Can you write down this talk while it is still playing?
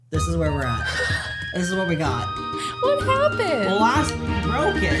This is where we're at. This is what we got. What happened? Well, last week you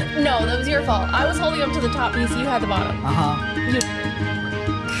broke it. No, that was your fault. I was holding up to the top piece. You had the bottom. You...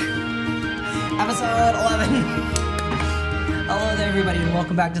 Episode 11. Hello there, everybody, and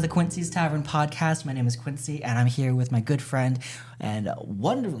welcome back to the Quincy's Tavern podcast. My name is Quincy, and I'm here with my good friend and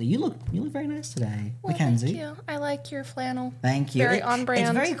wonderfully, you look very nice today, Well, Mackenzie. thank you. I like your flannel. Thank you. Very on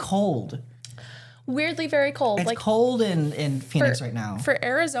brand. It's very cold. Weirdly very cold. It's cold in Phoenix right now. For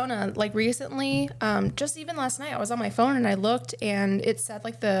Arizona, like recently, just even last night, I was on my phone and I looked and it said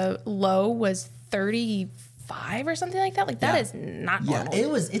like the low was 35 or something like that. Like that is not normal.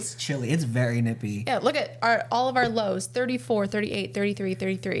 Yeah, it's chilly. It's very nippy. Yeah, look at all of our lows, 34, 38, 33,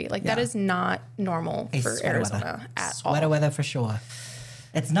 33. Like that is not normal for Arizona at all. Sweater weather for sure.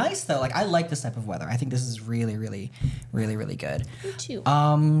 It's nice though. Like I like this type of weather. I think this is really, really, really, really good. Me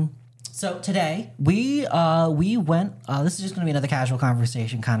too. So today we went. This is just going to be another casual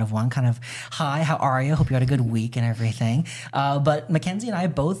conversation, kind of one. Kind of, hi, how are you? Hope you had a good week and everything. But Mackenzie and I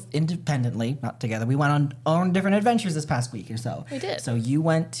both independently, not together. We went on different adventures this past week or so. We did. So you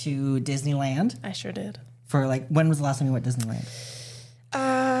went to Disneyland I sure did. for like. When was the last time you went to Disneyland?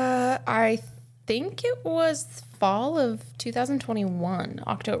 I think it was fall of 2021,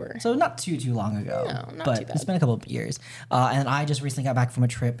 October. So not too long ago. No, not but too bad. It's been a couple of years. And I just recently got back from a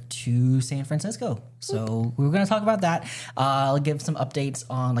trip to San Francisco. So we were going to talk about that. I'll give some updates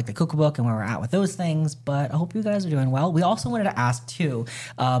on like the cookbook and where we're at with those things. But I hope you guys are doing well. We also wanted to ask too,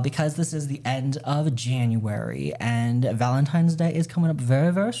 because this is the end of January and Valentine's Day is coming up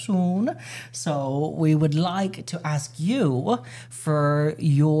very, very soon. So we would like to ask you for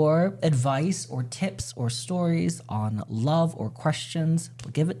your advice or tips or stories on love or questions.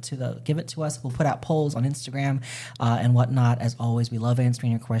 Give it to us. We'll put out polls on Instagram and whatnot. As always, we love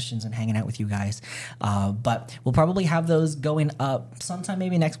answering your questions and hanging out with you guys. But we'll probably have those going up sometime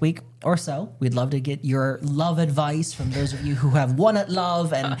maybe next week or so. We'd love to get your love advice from those of you who have won at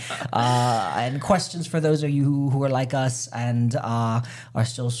love and questions for those of you who are like us and are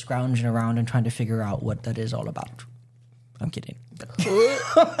still scrounging around and trying to figure out what that is all about. I'm kidding.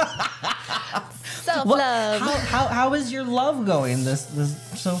 Self-love. How is your love going this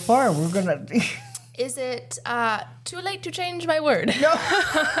so far? We're gonna. Is it too late to change my word? No.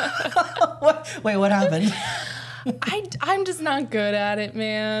 Wait, what happened? I'm just not good at it,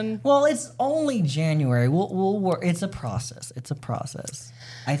 man. Well, it's only January. We'll work. It's a process.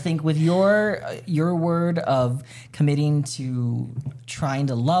 I think with your word of committing to trying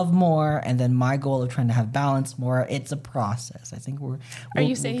to love more, and then my goal of trying to have balance more, it's a process. I think Are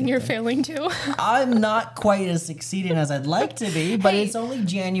you saying you're failing too? I'm not quite as succeeding as I'd like to be, but it's only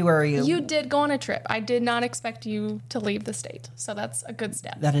January. You did go on a trip. I did not expect you to leave the state, so that's a good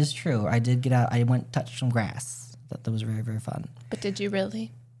step. That is true. I did get out. I went touch some grass. That was very, very fun. But did you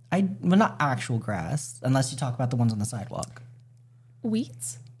really? Well, not actual grass, unless you talk about the ones on the sidewalk.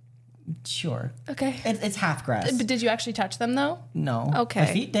 Weeds? Sure. Okay. It's half grass. But did you actually touch them though? No. Okay. My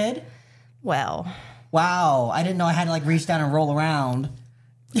feet did. Well. Wow. I didn't know I had to like reach down and roll around.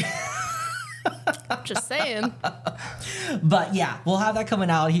 Just saying. But yeah, we'll have that coming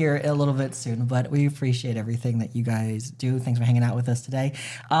out here a little bit soon. But we appreciate everything that you guys do. Thanks for hanging out with us today.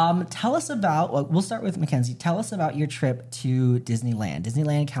 Tell us about, we'll start with Mackenzie. Tell us about your trip to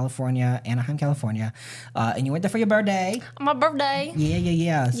Disneyland, California, Anaheim, California. And you went there for your birthday. My birthday.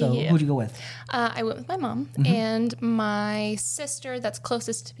 Yeah. So who'd you go with? I went with my mom and my sister that's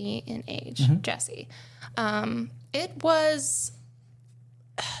closest to me in age, Jessie. It was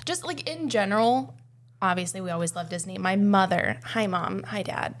just like in general, obviously we always love Disney. My mother, hi mom, hi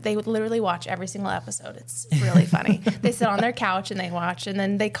dad, they would literally watch every single episode. It's really funny. They sit on their couch and they watch and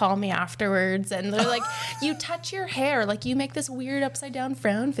then they call me afterwards and they're like, you touch your hair, like you make this weird upside down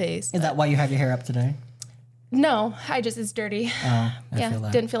frown face. Is that why you have your hair up today? No, it's dirty. Oh,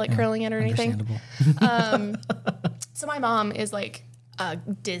 Didn't feel like curling it or anything. So my mom is like a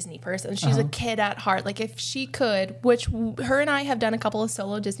Disney person. She's a kid at heart. Like if she could, which her and I have done a couple of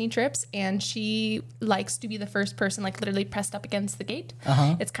solo Disney trips, and she likes to be the first person, like literally pressed up against the gate.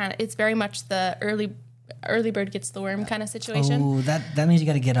 It's very much the early bird gets the worm kind of situation. Oh, that means you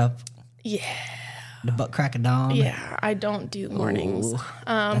got to get up. Yeah. The butt crack of dawn. Yeah, I don't do mornings.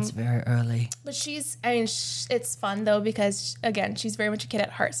 That's very early. But it's fun though because again, she's very much a kid at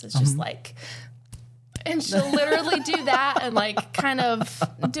heart. So it's just like. And she'll literally do that and like kind of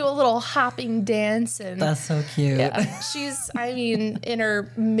do a little hopping dance. And that's so cute. Yeah, she's, in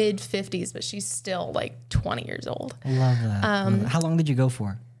her mid 50s, but she's still like 20 years old. Love that. How long did you go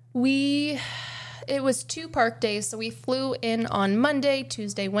for? We it was 2 park days. So we flew in on Monday,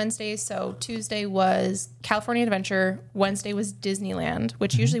 Tuesday, Wednesday. So Tuesday was California Adventure. Wednesday was Disneyland,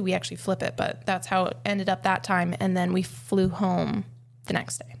 which usually we actually flip it, but that's how it ended up that time. And then we flew home the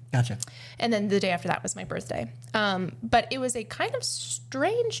next day. Gotcha. And then the day after that was my birthday. But it was a kind of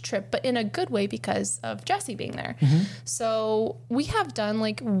strange trip, but in a good way because of Jessie being there. So we have done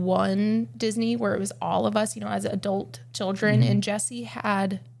like one Disney where it was all of us, as adult children, and Jessie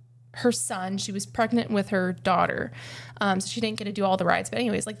had her son. She was pregnant with her daughter. So she didn't get to do all the rides. But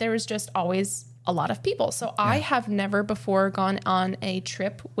anyways, like there was just always a lot of people. So I have never before gone on a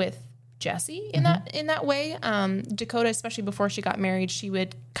trip with Jessie in that way. Dakota, especially before she got married, she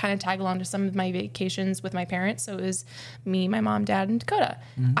would kind of tag along to some of my vacations with my parents. So it was me, my mom, dad, and Dakota.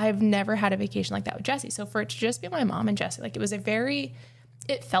 I've never had a vacation like that with Jessie. So for it to just be my mom and Jessie, like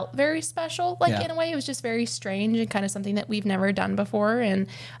it felt very special. Like in a way, it was just very strange and kind of something that we've never done before. And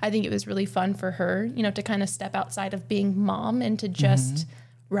I think it was really fun for her, to kind of step outside of being mom and to just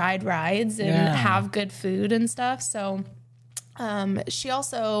ride rides and have good food and stuff. So she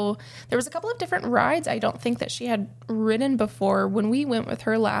also, there was a couple of different rides I don't think that she had ridden before. When we went with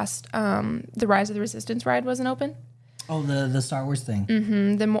her last, the Rise of the Resistance ride wasn't open. Oh, the Star Wars thing.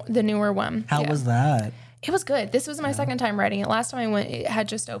 The newer one. How was that? It was good. This was my second time riding it. Last time I went, it had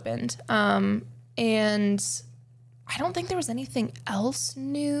just opened. And I don't think there was anything else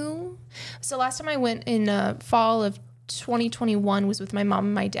new. So last time I went in fall of 2021 was with my mom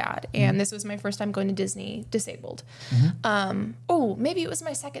and my dad, and this was my first time going to Disney disabled. Maybe it was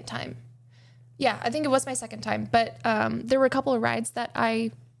my second time. Yeah, I think it was my second time, but there were a couple of rides that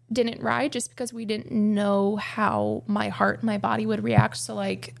I didn't ride just because we didn't know how my heart and my body would react. So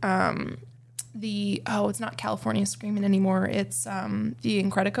like it's not California Screaming anymore, it's the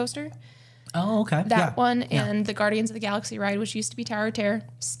Incredicoaster. Oh, okay. That one and the Guardians of the Galaxy ride, which used to be Tower of Terror.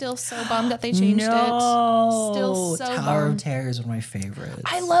 Still so bummed that they changed it. Still so Tower bummed. of Terror is one of my favorites.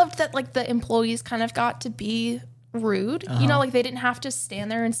 I loved that like the employees kind of got to be rude. Like they didn't have to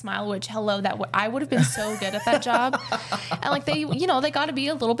stand there and smile, which I would have been so good at that job. And like they got to be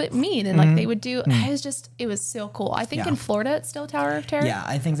a little bit mean and like they would do, it was so cool. I think in Florida, it's still Tower of Terror. Yeah.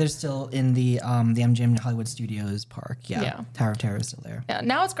 I think they're still in the MGM Hollywood Studios park. Yeah. Tower of Terror is still there. Yeah.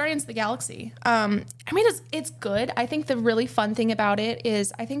 Now it's Guardians of the Galaxy. It's good. I think the really fun thing about it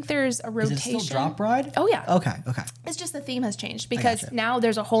is I think there's a rotation. Is it still drop ride? Oh yeah. Okay. It's just the theme has changed because now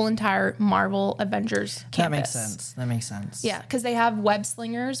there's a whole entire Marvel Avengers campus. That makes sense. Yeah, because they have web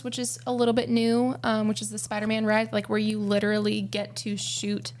slingers, which is a little bit new, which is the Spider-Man ride, like where you literally get to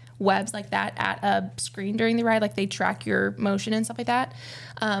shoot webs like that at a screen during the ride. Like they track your motion and stuff like that.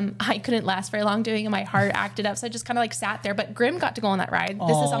 I couldn't last very long doing it. My heart acted up. So I just kind of like sat there. But Grimm got to go on that ride.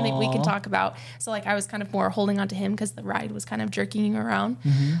 This is something we can talk about. So like I was kind of more holding on to him because the ride was kind of jerking you around.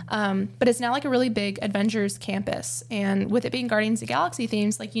 But it's now like a really big Avengers campus. And with it being Guardians of the Galaxy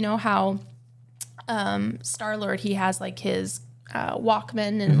themes, like how Star-Lord, he has like his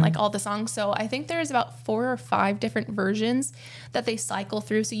Walkman and like all the songs. So I think there's about 4 or 5 different versions that they cycle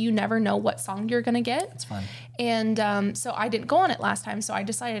through. So you never know what song you're going to get. It's fun. And so I didn't go on it last time. So I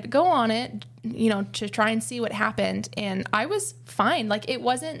decided to go on it, to try and see what happened. And I was fine. Like it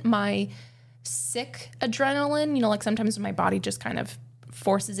wasn't my sick adrenaline, like sometimes when my body just kind of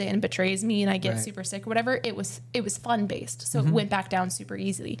forces it and betrays me and I get super sick or whatever. It was fun based. So it went back down super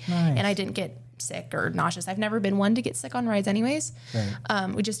easily. Nice. And I didn't get sick or nauseous. I've never been one to get sick on rides anyways.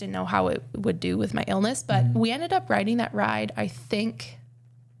 Right. We just didn't know how it would do with my illness, but we ended up riding that ride, I think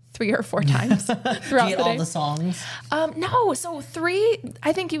 3 or 4 times throughout the day. All the songs? No. So 3,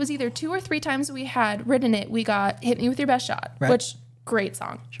 I think it was either 2 or 3 times we had ridden it. We got Hit Me With Your Best Shot, which great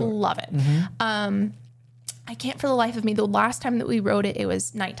song. Sure. Love it. I can't for the life of me. The last time that we rode it, it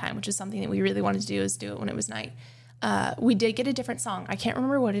was nighttime, which is something that we really wanted to do, is do it when it was night. We did get a different song. I can't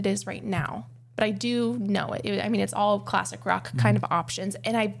remember what it is right now, but I do know it. It's all classic rock kind of options.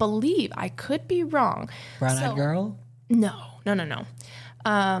 And I believe, I could be wrong. Brown Eyed Girl? No.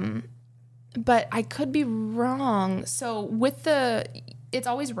 But I could be wrong. So with it's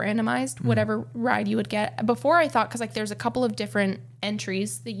always randomized, whatever ride you would get. Before I thought, because like there's a couple of different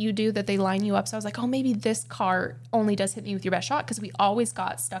entries that you do that they line you up. So I was like, oh, maybe this car only does Hit Me With Your Best Shot, because we always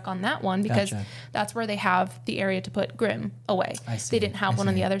got stuck on that one because that's where they have the area to put Grimm away. They didn't have one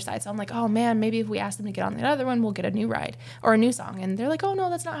on the other side. So I'm like, oh man, maybe if we ask them to get on the other one, we'll get a new ride or a new song. And they're like, oh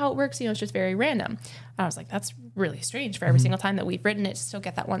no, that's not how it works. It's just very random. And I was like, that's really strange for every single time that we've written it to still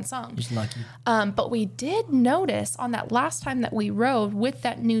get that one song. Just lucky. But we did notice on that last time that we rode with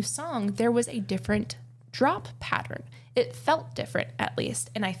that new song, there was a different drop pattern. it felt different at least.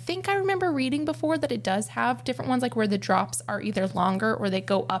 And I think I remember reading before that it does have different ones, like where the drops are either longer or they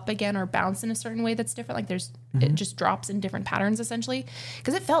go up again or bounce in a certain way that's different. Like there's, it just drops in different patterns essentially,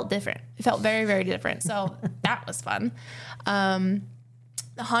 because it felt different. It felt very, very different. So that was fun.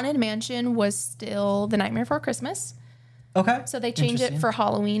 The Haunted Mansion was still The Nightmare Before Christmas. Okay. So they changed it for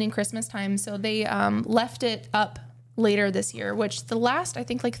Halloween and Christmas time. So they left it up later this year, which the last, I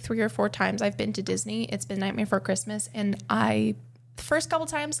think, like 3 or 4 times I've been to Disney, it's been Nightmare Before Christmas. And the first couple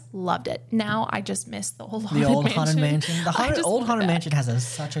times, loved it. Now I just miss the old Haunted Mansion. The old Haunted Mansion has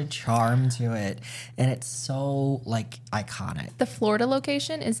such a charm to it. And it's so, like, iconic. The Florida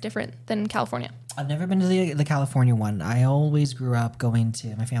location is different than California. I've never been to the California one. I always grew up going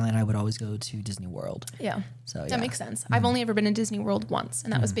to, my family and I would always go to Disney World. Yeah. So, that makes sense. I've only ever been to Disney World once,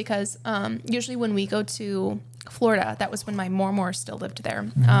 and that was because usually when we go to Florida, that was when my Mormor still lived there.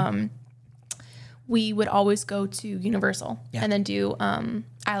 We would always go to Universal and then do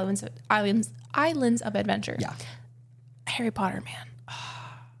Islands of Adventure. Yeah. Harry Potter, man.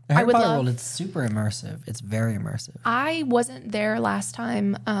 The Harry Potter world, it's super immersive. It's very immersive. I wasn't there last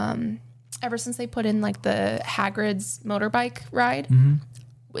time. Ever since they put in like the Hagrid's motorbike ride,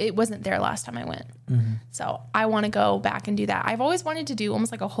 it wasn't there last time I went. So I want to go back and do that. I've always wanted to do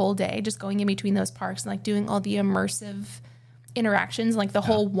almost like a whole day, just going in between those parks and like doing all the immersive interactions, like the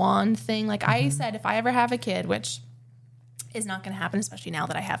whole wand thing. Like I said, if I ever have a kid, which is not going to happen, especially now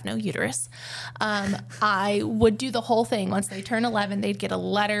that I have no uterus, I would do the whole thing. Once they turn 11, they'd get a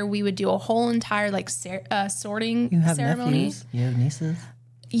letter. We would do a whole entire like sorting You have ceremony. nephews? You have nieces?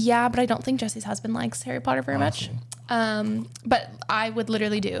 Yeah, but I don't think Jesse's husband likes Harry Potter very much. But I would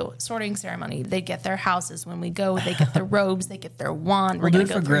literally do sorting ceremony. They get their houses when we go. They get their robes. They get their wand. We'll do it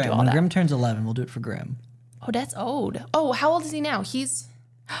for Grimm. When Grimm turns 11, we'll do it for Grimm. Oh, that's old. Oh, how old is he now? He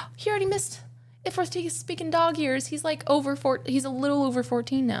already missed. If we're speaking dog years, he's like over 4. He's a little over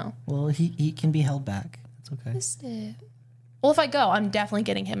 14 now. Well, he can be held back. It's okay. Missed it. Well, if I go, I'm definitely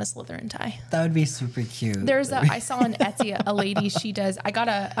getting him a Slytherin tie. That would be super cute. I saw on Etsy a lady, I got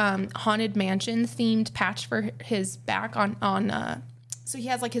a Haunted Mansion themed patch for his back so he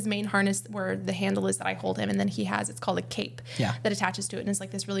has like his main harness where the handle is that I hold him, and then it's called a cape that attaches to it, and it's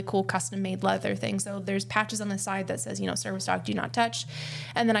like this really cool custom made leather thing. So there's patches on the side that says, service dog, do not touch.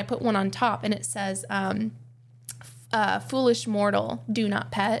 And then I put one on top and it says, foolish mortal, do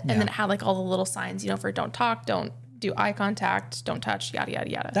not pet. And then it had like all the little signs, for don't talk, don't do eye contact, don't touch, yada yada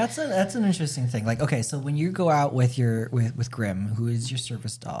yada. That's an interesting thing. Like, okay, so when you go out with with Grimm, who is your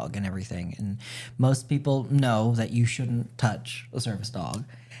service dog and everything, and most people know that you shouldn't touch a service dog.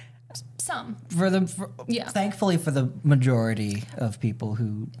 Some thankfully for the majority of people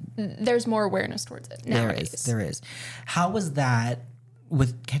who there's more awareness towards it nowadays. There is. How was that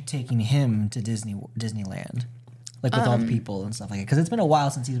with taking him to Disneyland? Like with all the people and stuff like that, because it's been a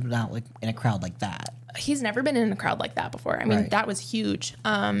while since he's been out like in a crowd like that. He's never been in a crowd like that before. I mean, that was huge.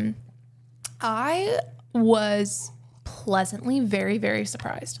 I was pleasantly very, very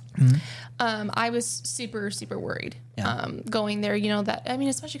surprised. I was super, super worried going there.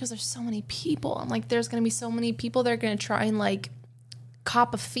 Especially because there's so many people. I'm like, there's going to be so many people that are going to try and like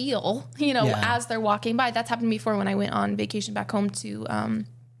cop a feel, as they're walking by. That's happened before when I went on vacation back home to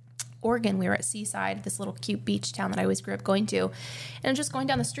Oregon. We were at Seaside, this little cute beach town that I always grew up going to. And I'm just going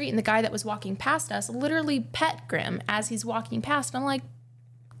down the street, and the guy that was walking past us literally pet Grimm as he's walking past. And I'm like,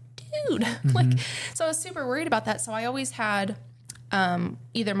 dude. So I was super worried about that. So I always had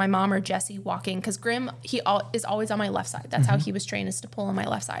either my mom or Jesse walking, because Grimm, is always on my left side. That's how he was trained, is to pull on my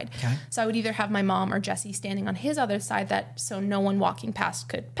left side. Okay. So I would either have my mom or Jesse standing on his other side, so no one walking past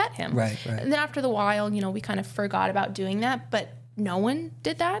could pet him. Right. And then after the while, we kind of forgot about doing that, but no one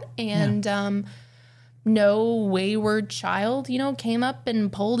did that. And no wayward child, came up and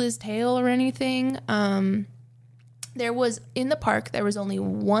pulled his tail or anything. In the park, there was only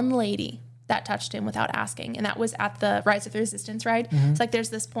one lady that touched him without asking, and that was at the Rise of the Resistance ride. It's like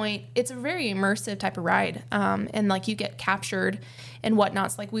there's this point, it's a very immersive type of ride, and like you get captured and whatnot.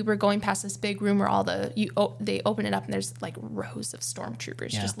 It's like we were going past this big room where they open it up and there's like rows of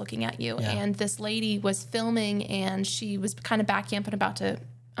stormtroopers just looking at you. And this lady was filming, and she was kind of backhand about to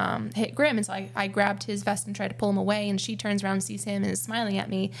hit Grimm, and so I grabbed his vest and tried to pull him away, and she turns around and sees him and is smiling at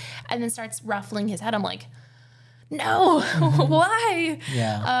me, and then starts ruffling his head. I'm like, no, why?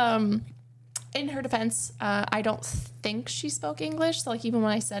 In her defense, I don't think she spoke English. So like even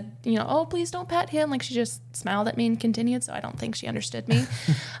when I said, oh, please don't pet him, like she just smiled at me and continued. So I don't think she understood me.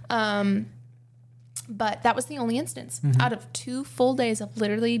 But that was the only instance out of 2 full days of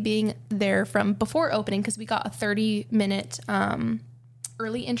literally being there from before opening, because we got a 30-minute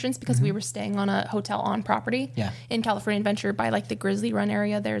early entrance because we were staying on a hotel on property. Yeah. In California Adventure by like the Grizzly Run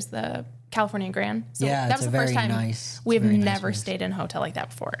area. There's the California Grand. So Yeah, that it's was a the first very time nice- we've it's a very nice never place. stayed in a hotel like that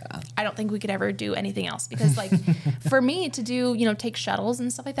before. I don't think we could ever do anything else because like for me to do, take shuttles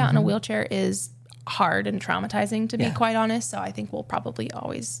and stuff like that in a wheelchair is hard and traumatizing to be Yeah. quite honest. So I think we'll probably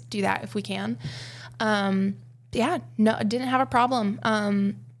always do that if we can. No, didn't have a problem.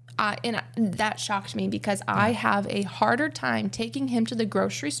 And that shocked me because I have a harder time taking him to the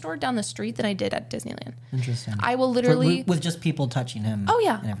grocery store down the street than I did at Disneyland. Interesting. I will literally... with just people touching him. Oh,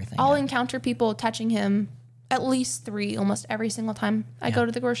 yeah. And everything. I'll yeah. encounter people touching him at least 3 almost every single time I go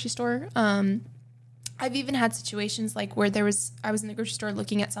to the grocery store. I've even had situations like where I was in the grocery store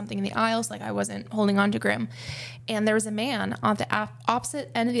looking at something in the aisles, like I wasn't holding on to Grim, and there was a man on the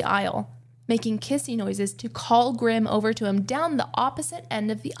opposite end of the aisle making kissy noises to call Grim over to him down the opposite end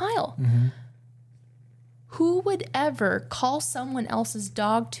of the aisle. Mm-hmm. Who would ever call someone else's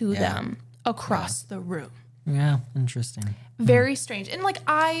dog to them across the room? Yeah, interesting. Very strange. And like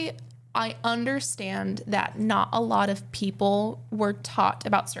I understand that not a lot of people were taught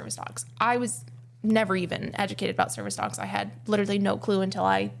about service dogs. I was never even educated about service dogs. I had literally no clue until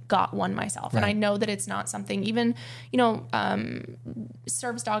I got one myself. And I know that it's not something even,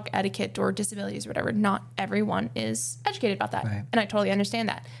 service dog etiquette or disabilities or whatever, not everyone is educated about that. Right. And I totally understand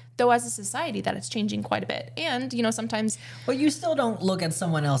that. Though as a society that it's changing quite a bit. And, sometimes But you still don't look at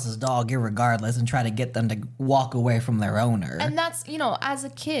someone else's dog irregardless and try to get them to walk away from their owner. and that's, as a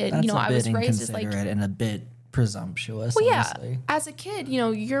kid, That's a I bit was raised as like inconsiderate and a bit presumptuous, Well, yeah. honestly. As a kid,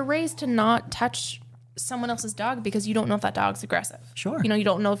 you're raised to not touch someone else's dog because you don't know if that dog's aggressive. Sure. You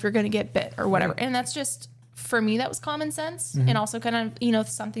don't know if you're going to get bit or whatever. And that's just, for me, that was common sense. And also kind of,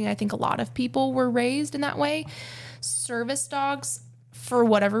 something I think a lot of people were raised in that way. Service dogs, for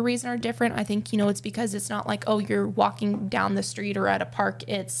whatever reason, are different. I think, it's because it's not like, oh, you're walking down the street or at a park.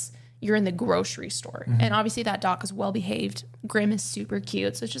 It's you're in the grocery store. And obviously that dog is well behaved. Grim is super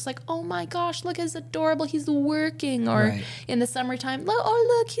cute. So it's just like, oh my gosh, look, he's adorable. He's working. Or in the summertime,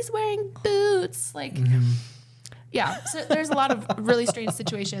 look, he's wearing boots. Like, yeah. So there's a lot of really strange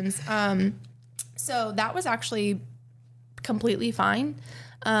situations. So that was actually completely fine.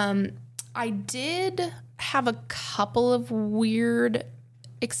 I did have a couple of weird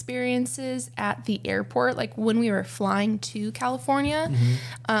experiences at the airport, like when we were flying to California.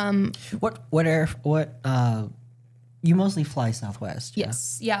 You mostly fly Southwest.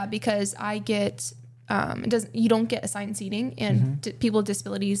 Yes. Yeah, because I get you don't get assigned seating, and people with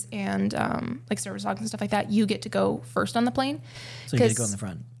disabilities and like service dogs and stuff like that, you get to go first on the plane. So you get to go in the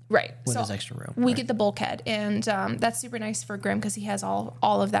front. Right. With So his extra room. We get the bulkhead, and that's super nice for Grim because he has all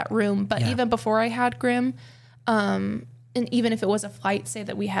of that room. But Yeah. even before I had Grim, and even if it was a flight, say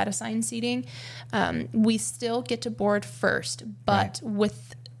that we had assigned seating, we still get to board first. But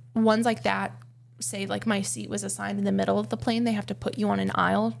with ones like that, say like my seat was assigned in the middle of the plane, they have to put you on an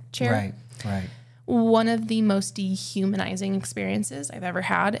aisle chair. Right. One of the most dehumanizing experiences I've ever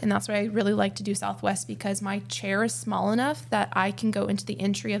had. And that's why I really like to do Southwest, because my chair is small enough that I can go into the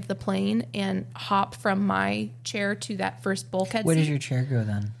entry of the plane and hop from my chair to that first bulkhead Where seat. does your chair go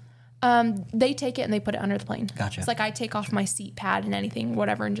then? They take it and they put it under the plane. Gotcha. It's like I take off my seat pad and anything,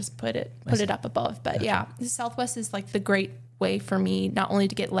 whatever, and just put it up above. But yeah, Southwest is like the great way for me, not only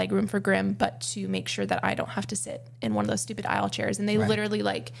to get leg room for Grim, but to make sure that I don't have to sit in one of those stupid aisle chairs. And they literally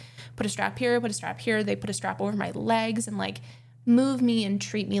like put a strap here, put a strap here. They put a strap over my legs and like move me and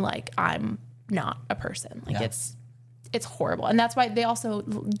treat me like I'm not a person. Like it's horrible. And that's why they also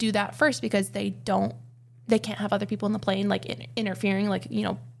do that first, because they can't have other people in the plane like interfering, like,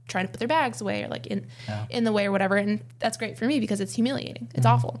 trying to put their bags away or like in the way or whatever. And that's great for me because it's humiliating. It's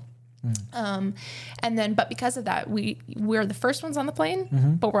awful. But because of that, we're the first ones on the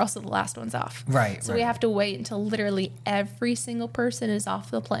plane, but we're also the last ones off. Right. So we have to wait until literally every single person is off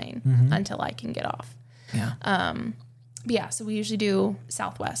the plane until I can get off. Yeah. So we usually do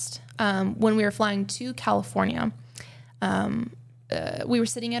Southwest. When we were flying to California, we were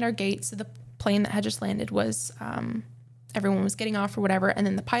sitting at our gate. So the plane that had just landed was, everyone was getting off or whatever. And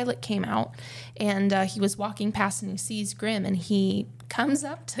then the pilot came out and he was walking past and he sees Grim and he comes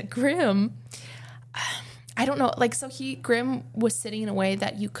up to Grim. I don't know. Like, so Grim was sitting in a way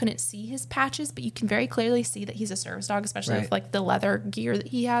that you couldn't see his patches, but you can very clearly see that he's a service dog, especially with like the leather gear that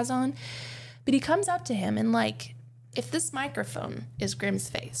he has on. But he comes up to him and like, if this microphone is Grim's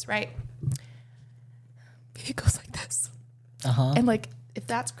face, right? He goes like this. And like, if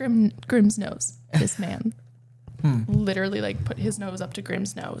that's Grim's nose, this man literally like put his nose up to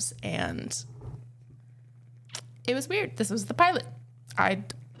Grim's nose, and it was weird. This was the pilot. I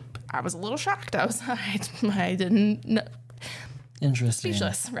was a little shocked. I didn't know. Interesting.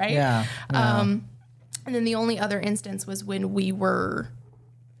 speechless, right? Yeah. And then the only other instance was when we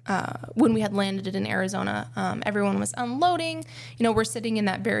had landed in Arizona. Everyone was unloading. We're sitting in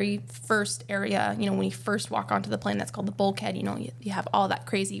that very first area, when you first walk onto the plane, that's called the bulkhead. You have all that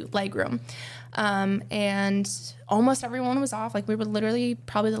crazy leg room. And almost everyone was off. Like, we were literally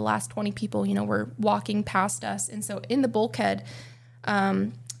probably the last 20 people, were walking past us. And so in the bulkhead,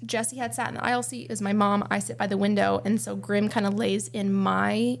 Jesse had sat in the aisle seat. It was my mom. I sit by the window. And so Grim kind of lays in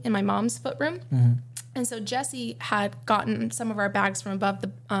my mom's footroom. Mm-hmm. And so Jessie had gotten some of our bags from above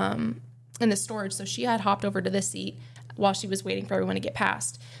in the storage. So she had hopped over to this seat while she was waiting for everyone to get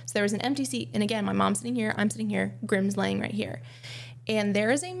past. So there was an empty seat. And again, my mom's sitting here. I'm sitting here. Grim's laying right here. And there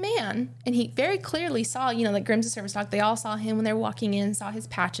is a man, and he very clearly saw, like Grim's a service dog. They all saw him when they were walking in, saw his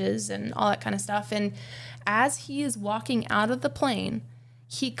patches and all that kind of stuff. And as he is walking out of the plane,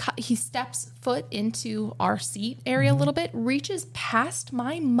 he steps foot into our seat area a little bit, reaches past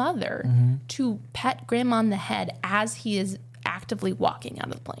my mother to pet Grim on the head as he is actively walking out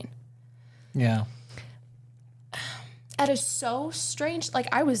of the plane. Yeah. That is so strange. Like,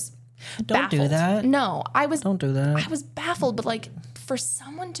 I was Don't baffled. do that. No, Don't do that. I was baffled, but like, for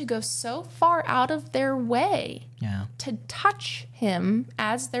someone to go so far out of their way to touch him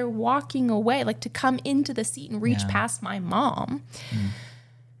as they're walking away, like to come into the seat and reach past my mom.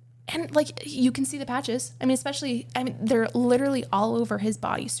 And like, you can see the patches. They're literally all over his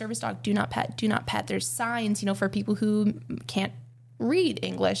body. Service dog, do not pet, do not pet. There's signs, for people who can't read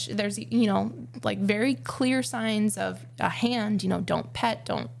English. There's, like very clear signs of a hand, don't pet,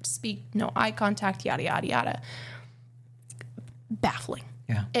 don't speak, no eye contact, yada, yada, yada. Baffling.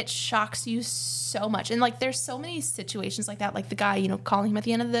 Yeah. It shocks you so much. And like, there's so many situations like that, like the guy, calling him at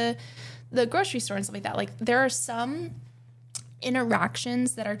the end of the grocery store and stuff like that. Like, there are some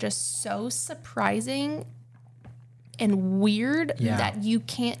interactions that are just so surprising and weird that you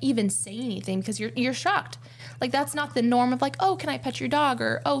can't even say anything because you're shocked. Like, that's not the norm of like, oh, can I pet your dog?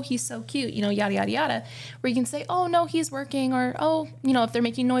 Or, oh, he's so cute, yada, yada, yada. Where you can say, oh, no, he's working. Or, oh, if they're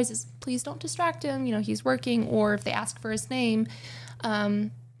making noises, please don't distract him. He's working. Or if they ask for his name,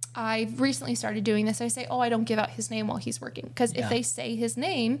 I've recently started doing this. I say, oh, I don't give out his name while he's working. Because if they say his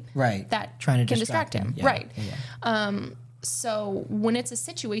name, that trying to can distract him. Yeah. Right. Yeah. So when it's a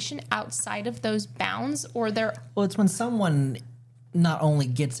situation outside of those bounds, or it's when someone not only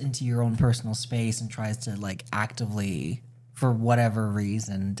gets into your own personal space and tries to like actively, for whatever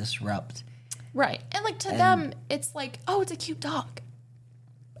reason, disrupt. Right. And like, to them, it's like, oh, it's a cute dog.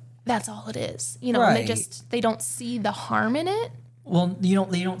 That's all it is. And they don't see the harm in it. Well, they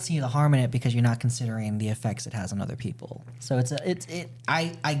don't see the harm in it because you're not considering the effects it has on other people. So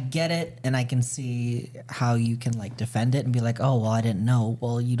I get it, and I can see how you can like defend it and be like, oh, well, I didn't know.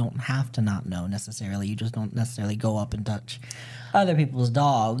 Well, you don't have to not know necessarily. You just don't necessarily go up and touch other people's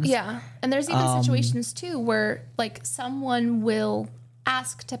dogs. Yeah. And there's even situations too where like someone will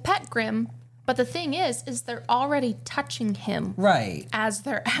ask to pet Grim, but the thing is they're already touching him as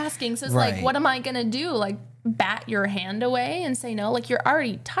they're asking. So it's like, what am I going to do? Like, bat your hand away and say no? Like, you're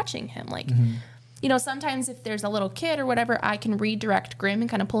already touching him. Like, sometimes if there's a little kid or whatever, I can redirect Grim and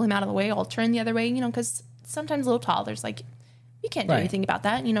kind of pull him out of the way. I'll turn the other way, because sometimes little toddlers, like, you can't do anything about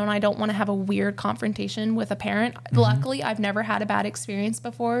that, and I don't want to have a weird confrontation with a parent. Luckily, I've never had a bad experience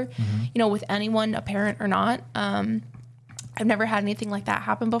before, with anyone, a parent or not. I've never had anything like that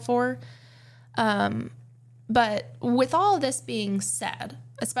happen before. But with all this being said,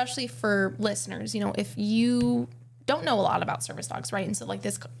 especially for listeners, if you don't know a lot about service dogs, right? And so like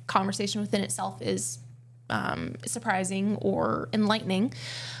this conversation within itself is surprising or enlightening.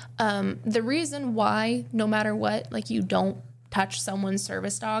 The reason why, no matter what, like, you don't touch someone's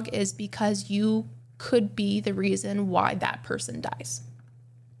service dog is because you could be the reason why that person dies.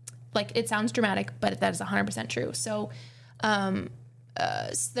 Like, it sounds dramatic, but that is 100% true. So,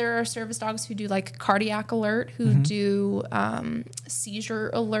 there are service dogs who do like cardiac alert, who do seizure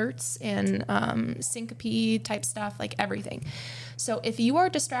alerts and syncope type stuff, like everything. So if you are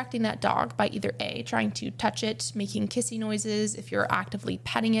distracting that dog by either A, trying to touch it, making kissy noises, if you're actively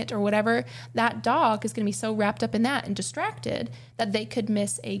petting it or whatever, that dog is going to be so wrapped up in that and distracted that they could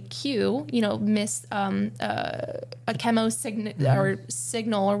miss a cue, miss a chemo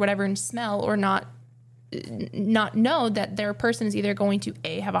signal or whatever, and smell, or not know that their person is either going to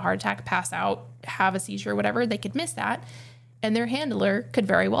A, have a heart attack, pass out, have a seizure, whatever. They could miss that, and their handler could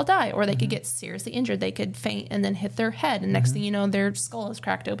very well die, or they could get seriously injured. They could faint and then hit their head, and next thing you know, their skull is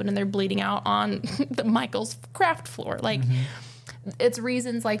cracked open and they're bleeding out on the Michael's craft floor. Like, it's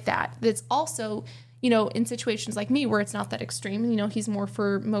reasons like that. It's also, in situations like me where it's not that extreme, he's more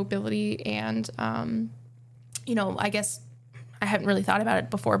for mobility and, I guess, I haven't really thought about it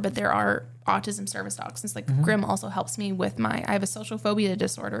before, but there are autism service dogs. It's like Grim also helps me with I have a social phobia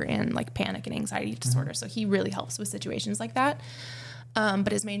disorder and like panic and anxiety disorder. So he really helps with situations like that.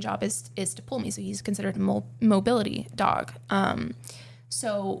 But his main job is to pull me. So he's considered a mobility dog.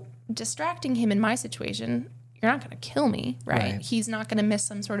 So distracting him in my situation, you're not going to kill me, right? He's not going to miss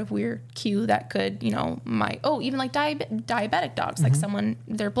some sort of weird cue that could, even like diabetic dogs, like someone,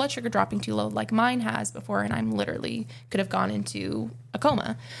 their blood sugar dropping too low, like mine has before, and I'm literally could have gone into a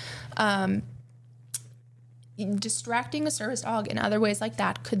coma. Distracting a service dog in other ways like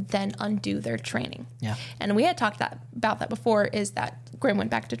that could then undo their training. Yeah. And we had talked about that before, is that Grim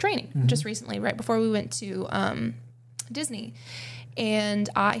went back to training just recently, right before we went to Disney. And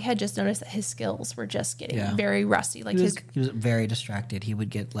I had just noticed that his skills were just getting very rusty. Like he was very distracted. He would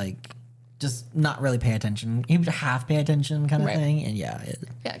get like just not really pay attention. He would half pay attention kind of thing. And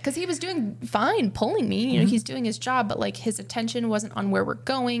because he was doing fine pulling me. You know, he's doing his job, but like his attention wasn't on where we're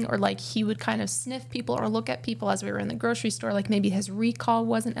going, or like he would kind of sniff people or look at people as we were in the grocery store. Like maybe his recall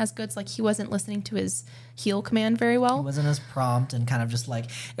wasn't as good. So like he wasn't listening to his heel command very well. He wasn't as prompt, and kind of just like,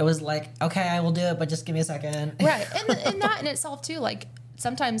 it was like, okay, I will do it, but just give me a second. Right. And that in itself too, like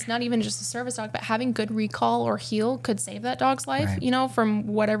sometimes not even just a service dog, but having good recall or heel could save that dog's life, from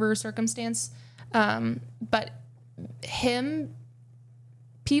whatever circumstance. But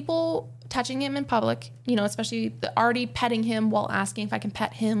people touching him in public, especially already petting him while asking if I can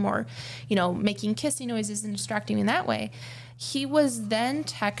pet him, or, making kissing noises and distracting me in that way, he was then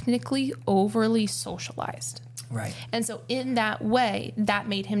technically overly socialized. Right. And so in that way, that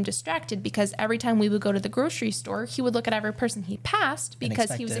made him distracted, because every time we would go to the grocery store, he would look at every person he passed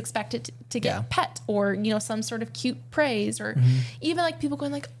because he was expected to get pet, or, some sort of cute praise, or even like people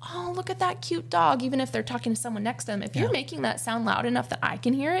going like, oh, look at that cute dog. Even if they're talking to someone next to them, if you're making that sound loud enough that I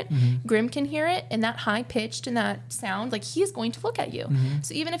can hear it, Grim can hear it, and that high pitched and that sound, like he's going to look at you.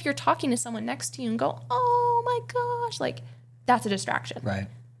 So even if you're talking to someone next to you and go, oh my gosh, like that's a distraction. Right.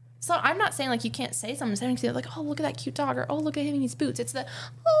 So I'm not saying like you can't say something to them, like, oh, look at that cute dog, or oh, look at him in his boots. It's the,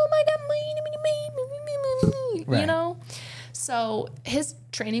 oh my God, So his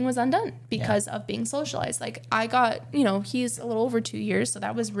training was undone because of being socialized. Like I got, he's a little over 2 years, so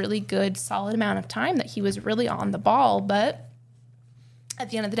that was really good, solid amount of time that he was really on the ball. But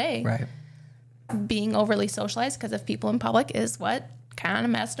at the end of the day, being overly socialized because of people in public is what kind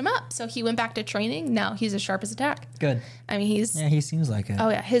of messed him up. So he went back to training. Now he's as sharp as a tack. Good. I mean, he seems like it. Oh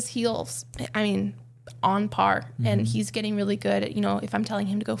yeah, his heels, on par. And he's getting really good at, if I'm telling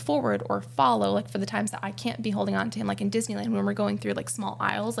him to go forward or follow, like for the times that I can't be holding on to him, like in Disneyland when we're going through like small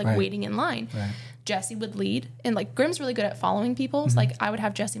aisles, like waiting in line. Jessie would lead, and like Grim's really good at following people. So like I would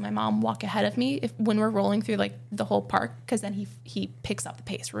have Jessie, my mom, walk ahead of me when we're rolling through like the whole park, because then he picks up the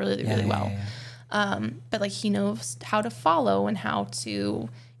pace really well. But like he knows how to follow and how to,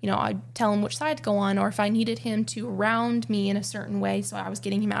 I'd tell him which side to go on, or if I needed him to round me in a certain way, so I was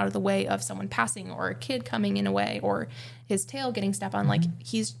getting him out of the way of someone passing or a kid coming in a way, or his tail getting stepped on. Like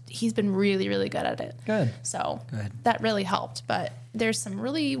he's been really, really good at it. Good. So that really helped. But there's some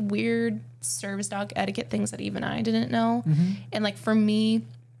really weird service dog etiquette things that even I didn't know. And like for me,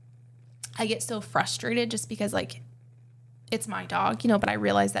 I get so frustrated just because like it's my dog, but I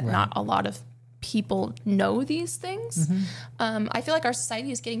realize that not a lot of people know these things. I feel like our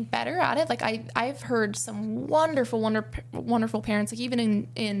society is getting better at it. Like I've heard some wonderful parents, like even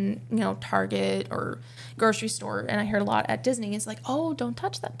in Target or grocery store, and I heard a lot at Disney, is like, oh, don't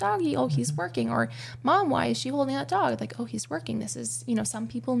touch that doggy, oh, he's working, or mom, why is she holding that dog? Like, oh, he's working, this is, some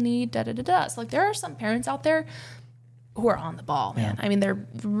people need da-da-da-da. So like there are some parents out there who are on the ball, man. I mean, they're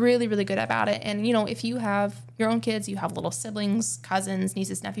really, really good about it. And, if you have your own kids, you have little siblings, cousins,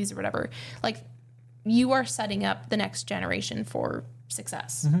 nieces, nephews, or whatever, like you are setting up the next generation for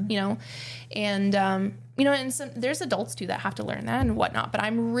success, and, and there's adults too that have to learn that and whatnot. But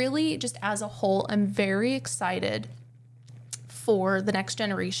I'm really just as a whole, I'm very excited for the next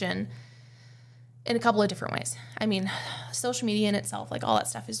generation in a couple of different ways. I mean, social media in itself, like all that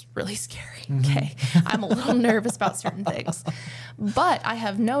stuff is really scary. Okay. I'm a little nervous about certain things, but I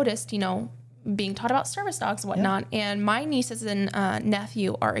have noticed, being taught about service dogs and whatnot, and my nieces and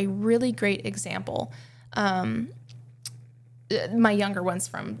nephew are a really great example. My younger ones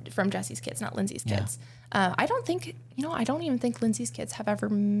from Jessie's kids, not Lindsay's kids. I don't even think Lindsay's kids have ever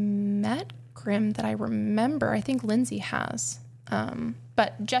met Grim that I remember. I think Lindsay has.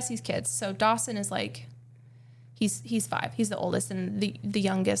 But Jessie's kids. So Dawson is like, he's 5. He's the oldest, and the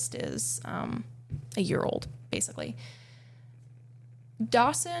youngest is a year old, basically.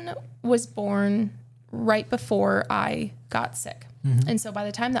 Dawson was born right before I got sick. And so by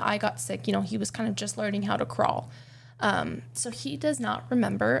the time that I got sick, he was kind of just learning how to crawl. So he does not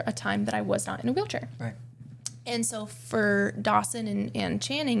remember a time that I was not in a wheelchair. Right. And so for Dawson and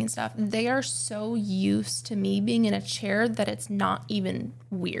Channing and stuff, they are so used to me being in a chair that it's not even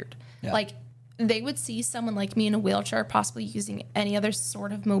weird. Yeah. Like they would see someone like me in a wheelchair, possibly using any other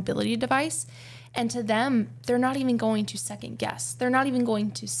sort of mobility device. And to them, they're not even going to second guess. They're not even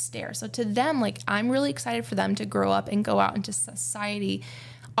going to stare. So to them, like, I'm really excited for them to grow up and go out into society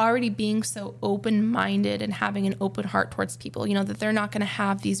already being so open-minded and having an open heart towards people, you know, that they're not going to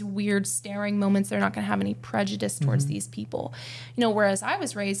have these weird staring moments. They're not going to have any prejudice towards these people, you know, whereas I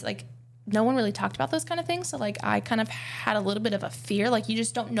was raised, like, no one really talked about those kind of things. So like I kind of had a little bit of a fear, like you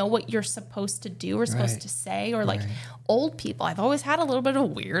just don't know what you're supposed to do or supposed to say, or like old people. I've always had a little bit of a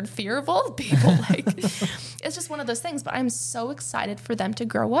weird fear of old people. Like it's just one of those things, but I'm so excited for them to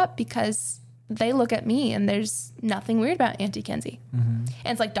grow up because they look at me and there's nothing weird about Auntie Kenzie. And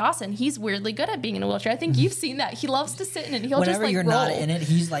it's like Dawson, he's weirdly good at being in a wheelchair. I think you've seen that. He loves to sit in it and he'll Whenever just like you're roll. not in it,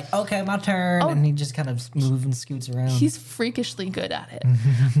 he's like, okay, my turn. And he just kind of moves and scoots around. He's freakishly good at it.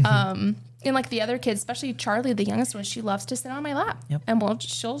 And like the other kids, especially Charlie, the youngest one, she loves to sit on my lap. And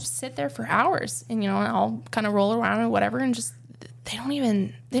she'll sit there for hours and, you know, I'll kind of roll around or whatever and just, they don't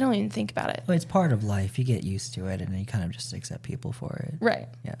even think about it. Well, it's part of life. You get used to it and then you kind of just accept people for it. Right.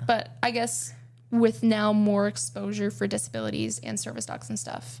 Yeah. But I guess with now more exposure for disabilities and service dogs and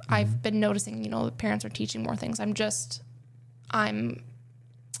stuff, I've been noticing, you know, the parents are teaching more things. I'm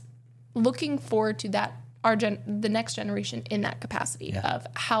looking forward to that, the next generation in that capacity of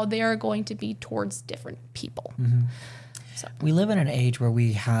how they are going to be towards different people. So. We live in an age where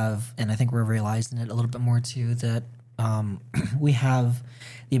we have, and I think we're realizing it a little bit more too, that we have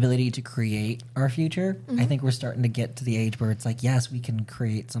the ability to create our future. I think we're starting to get to the age where it's like, yes, we can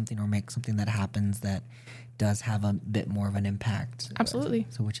create something or make something that happens that does have a bit more of an impact. Absolutely.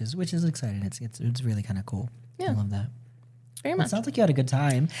 So which is exciting. It's really kind of cool. Yeah. I love that. Very Well, much. it sounds like you had a good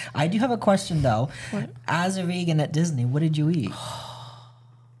time. I do have a question though. What? As a vegan at Disney, what did you eat?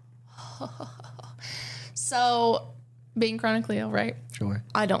 So, being chronically ill, right? Sure.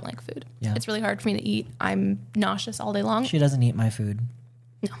 I don't like food. Yeah. It's really hard for me to eat. I'm nauseous all day long. She doesn't eat my food.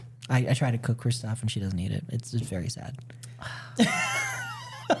 No. I try to cook her stuff and she doesn't eat it. It's very sad.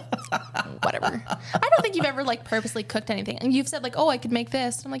 Whatever. I don't think you've ever like purposely cooked anything. And you've said like, oh, I could make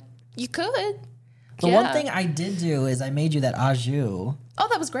this. And I'm like, you could. The one thing I did do is I made you that au jus. Oh,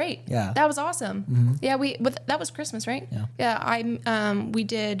 that was great. Yeah. That was awesome. Yeah, that was Christmas, right? Yeah. Yeah,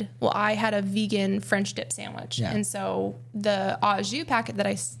 I had a vegan French dip sandwich. Yeah. And so the au jus packet that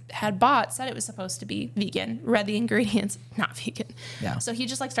I had bought said it was supposed to be vegan, read the ingredients, not vegan. Yeah. So he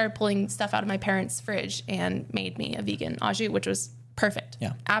just like started pulling stuff out of my parents' fridge and made me a vegan au jus, which was perfect.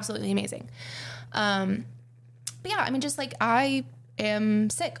 Yeah. Absolutely amazing. But yeah, I mean, just like I am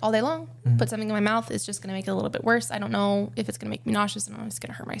sick all day long. Put something in my mouth, it's just going to make it a little bit worse. I don't know if it's going to make me nauseous. I don't know if it's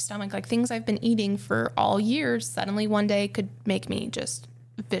going to hurt my stomach. Like things I've been eating for all years suddenly one day could make me just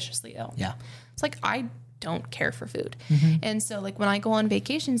viciously ill. Yeah. It's like I don't care for food. And so like when I go on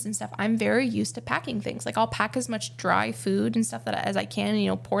vacations and stuff, I'm very used to packing things. Like I'll pack as much dry food and stuff as I can, you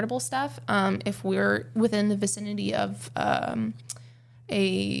know, portable stuff. If we're within the vicinity of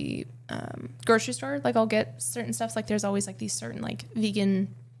a grocery store, like I'll get certain stuff. Like there's always like these certain like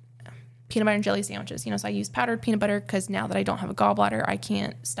vegan peanut butter and jelly sandwiches, you know, so I use powdered peanut butter because now that I don't have a gallbladder, I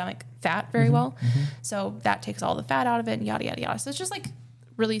can't stomach fat very well. So that takes all the fat out of it and yada, yada, yada. So it's just like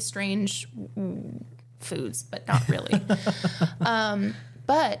really strange foods, but not really.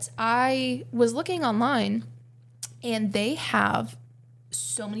 But I was looking online and they have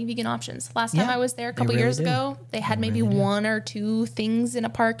so many vegan options. Last time I was there a couple years ago, they had maybe one or two things in a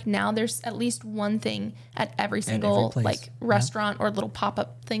park. Now there's at least one thing at every single like restaurant or little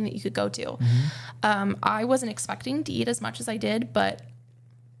pop-up thing that you could go to. I wasn't expecting to eat as much as I did, but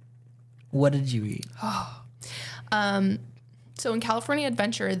what did you eat? So in California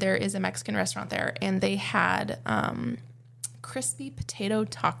Adventure, there is a Mexican restaurant there, and they had crispy potato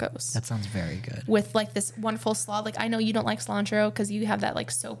tacos. That sounds very good. With like this wonderful slaw. Like I know you don't like cilantro because you have that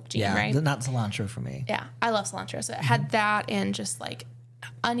like soap gene, right? Not cilantro for me. Yeah, I love cilantro. So it had that and just like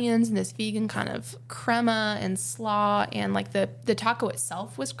onions and this vegan kind of crema and slaw, and like the taco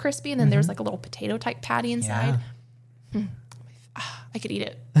itself was crispy, and then there's like a little potato type patty inside. I could eat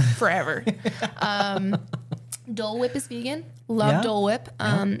it forever. Dole Whip is vegan. Love Dole Whip.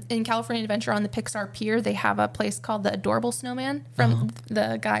 In California Adventure on the Pixar Pier, they have a place called the Adorable Snowman from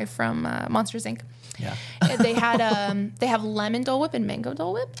the guy from Monsters Inc. Yeah. And they have lemon Dole Whip and mango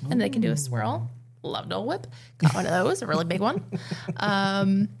Dole Whip, and they can do a swirl. Love Dole Whip. Got one of those, a really big one.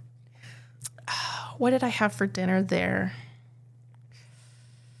 What did I have for dinner there?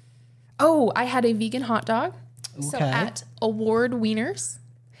 Oh, I had a vegan hot dog. So Okay. at Award Wieners,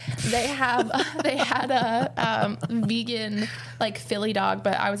 they had a vegan like Philly dog,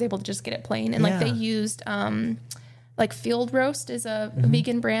 but I was able to just get it plain. And like they Yeah. used like Field Roast is a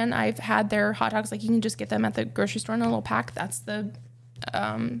vegan brand. I've had their hot dogs. Like you can just get them at the grocery store in a little pack. That's the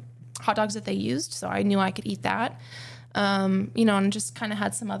hot dogs that they used. So I knew I could eat that. You know, and just kind of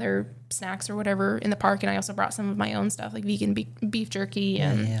had some other snacks or whatever in the park. And I also brought some of my own stuff like vegan beef jerky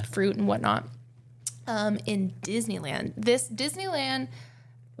and fruit and whatnot. In Disneyland, Disneyland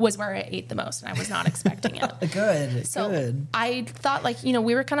was where I ate the most, and I was not expecting it. Good. So Good. I thought, like, you know,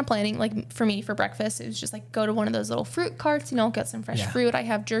 we were kind of planning, like, for me, for breakfast, it was just like go to one of those little fruit carts, you know, get some fresh fruit. I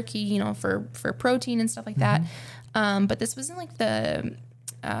have jerky, you know, for protein and stuff like that. But this was in like the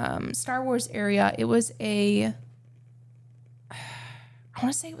Star Wars area. It was I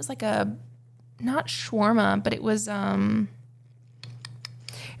want to say it was like not shawarma, but it was like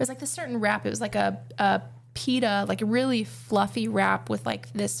this certain wrap. It was like a pita, like a really fluffy wrap with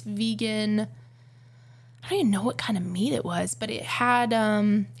like this vegan, I don't even know what kind of meat it was, but it had,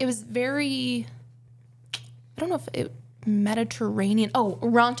 it was very, I don't know if it, Mediterranean,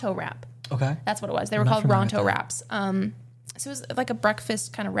 Ronto wrap. Okay. That's what it was. They were called Ronto wraps. So it was like a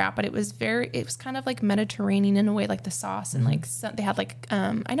breakfast kind of wrap, but it was kind of like Mediterranean in a way, like the sauce and like they had like,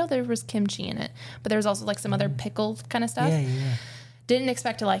 I know there was kimchi in it, but there was also like some other pickled kind of stuff. Yeah. Didn't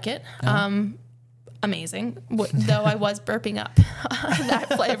expect to like it. Amazing. Though I was burping up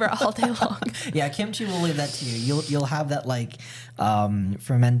that flavor all day long. Yeah, kimchi will leave that to you. You'll have that like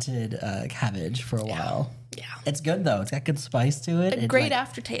fermented cabbage for a while. Yeah. It's good though. It's got good spice to it. A great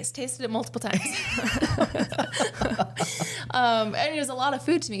aftertaste. Tasted it multiple times. And it was a lot of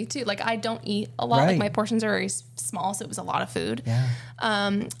food to me too. Like I don't eat a lot. Like Right. my portions are very small, so it was a lot of food. Yeah.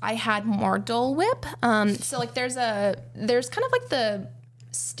 I had more Dole Whip. So like there's kind of like the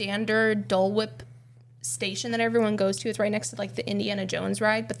standard Dole Whip station that everyone goes to. It's right next to like the Indiana Jones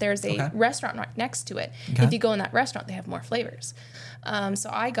ride, but there's a restaurant right next to it. Okay. If you go in that restaurant, they have more flavors.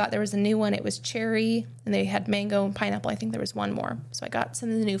 So there was a new one. It was cherry, and they had mango and pineapple. I think there was one more. So I got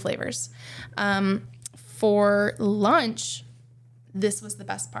some of the new flavors. For lunch, this was the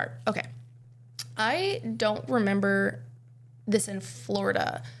best part. Okay. I don't remember this in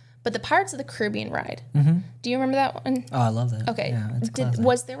Florida, but the Pirates of the Caribbean ride. Mm-hmm. Do you remember that one? Oh, I love that. Okay. Yeah, it's classic.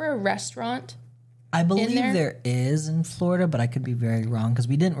 Was there a restaurant? I believe there? there is in Florida, but I could be very wrong because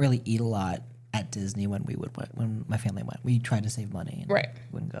we didn't really eat a lot at Disney when my family went. We tried to save money and Right.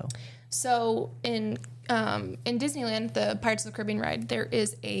 wouldn't go. So in Disneyland, the Pirates of the Caribbean ride, there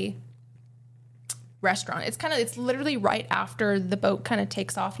is a restaurant. It's literally right after the boat kind of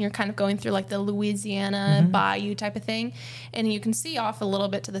takes off and you're kind of going through like the Louisiana bayou type of thing. And you can see off a little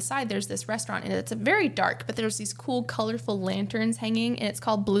bit to the side, there's this restaurant and it's very dark, but there's these cool, colorful lanterns hanging and it's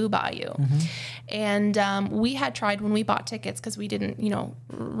called Blue Bayou. And we had tried when we bought tickets because we didn't,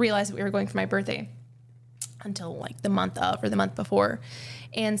 realize that we were going for my birthday until like the month of or the month before.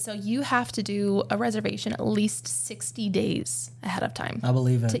 And so you have to do a reservation at least 60 days ahead of time. I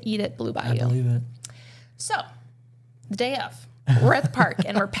believe it. To eat at Blue Bayou. I believe it. So, the day of, we're at the park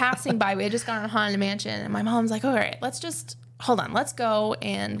and we're passing by. We had just gone on Haunted Mansion, and my mom's like, all right, let's go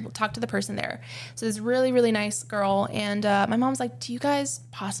and we'll talk to the person there. So, this really, really nice girl, and my mom's like, do you guys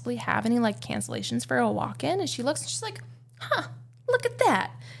possibly have any like cancellations for a walk-in? And she looks and she's like, look at that.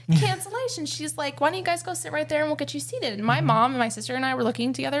 Cancellation. She's like, why don't you guys go sit right there and we'll get you seated? And my mom and my sister and I were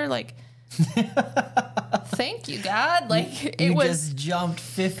looking together like, thank you, God. Like You just jumped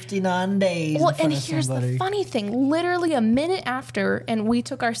 59 days. Well, in front and of here's somebody. the funny thing. Literally a minute after, and we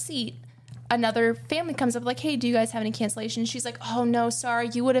took our seat, another family comes up like, hey, do you guys have any cancellations? She's like, oh, no, sorry.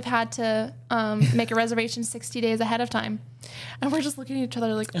 You would have had to make a reservation 60 days ahead of time. And we're just looking at each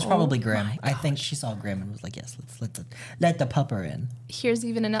other like, It was probably Grim. I think she saw Grim and was like, yes, let the pupper in. Here's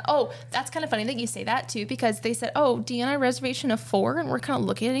even another. Oh, that's kind of funny that you say that, too, because they said, oh, Deanna, reservation of 4. And we're kind of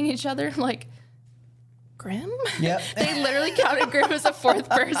looking at each other like, Grim? Yep. They literally counted Grim as a 4th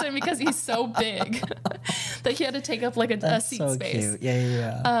person because he's so big that he had to take up like a seat so space. cute.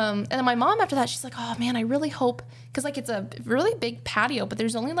 Yeah. And then my mom after that, she's like, oh man, I really hope, because like it's a really big patio, but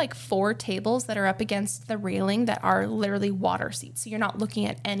there's only like 4 tables that are up against the railing that are literally water seats. So you're not looking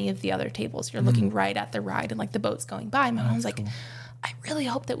at any of the other tables. You're looking right at the ride and like the boat's going by. My mom's like, I really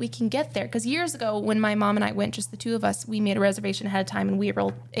hope that we can get there. Because years ago when my mom and I went, just the 2 of us, we made a reservation ahead of time and we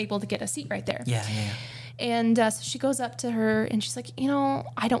were able to get a seat right there. Yeah. And so she goes up to her and she's like,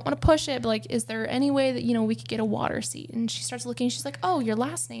 I don't want to push it, but like, is there any way that, we could get a water seat? And she starts looking, she's like, oh, your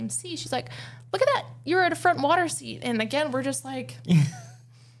last name, C. She's like, look at that. You're at a front water seat. And again, we're just like,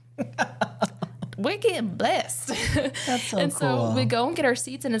 we're getting blessed. That's so And cool. so we go and get our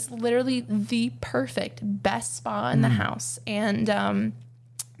seats, and it's literally the perfect, best spa in the house. And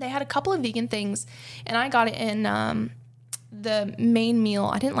they had a couple of vegan things, and I got it in the main meal.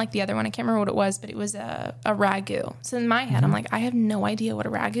 I didn't like the other one. I can't remember what it was, but it was a ragu. So in my head, I'm like, I have no idea what a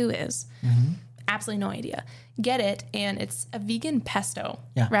ragu is. Absolutely no idea. Get it, and it's a vegan pesto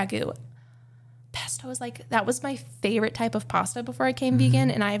ragu. Pesto is like, that was my favorite type of pasta before I came vegan,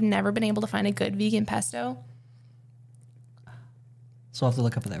 and I have never been able to find a good vegan pesto. So I'll have to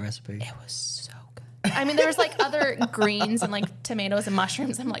look up that recipe. It was so good. I mean, there was like other greens and like tomatoes and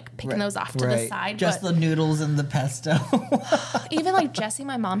mushrooms. I'm like picking those off to the side. Just but the noodles and the pesto. even like Jesse,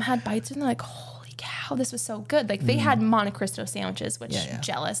 my mom had bites, and they're like, holy cow, this was so good. Like they had Monte Cristo sandwiches, which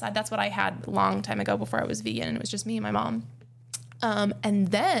jealous. That's what I had a long time ago before I was vegan, and it was just me and my mom. And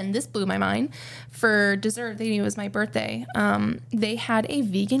then this blew my mind. For dessert, they knew it was my birthday. They had a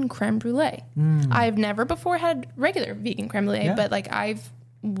vegan creme brulee. I've never before had regular vegan creme brulee, but like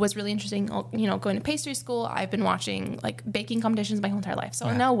was really interesting, you know, going to pastry school. I've been watching like baking competitions my whole entire life, so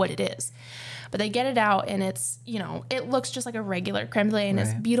I know what it is. But they get it out, and it's, you know, it looks just like a regular creme brulee, and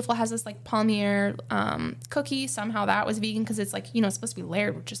it's beautiful. It has this like palmier cookie. Somehow that was vegan because it's like, you know, it's supposed to be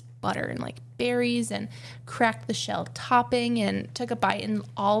layered with just butter and like berries, and cracked the shell topping, and took a bite, and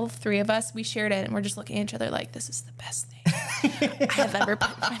all three of us, we shared it, and we're just looking at each other like, this is the best thing I have ever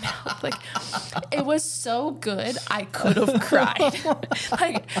put in my mouth. Like, it was so good, I could have cried.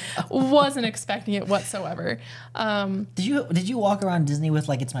 Like, wasn't expecting it whatsoever. Did you walk around Disney with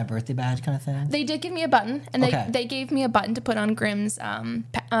like it's my birthday badge kind of thing? They did give me a button, and they gave me a button to put on Grimm's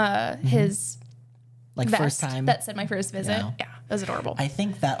his like vest first time that said my first visit. Yeah, it was adorable. I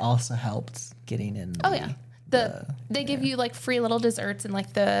think that also helped getting in. They give you like free little desserts, and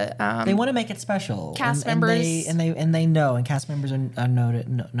like the they want to make it special. Cast and members they know, and cast members are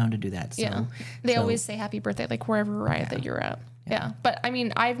known to do that. So, they always say happy birthday like wherever riot that you're at. Yeah, but I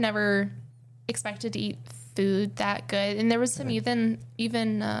mean, I've never expected to eat food that good, and there was some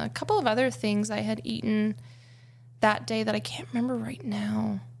even a couple of other things I had eaten that day that I can't remember right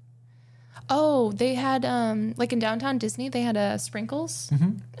now. Oh, they had like in downtown Disney, they had a sprinkles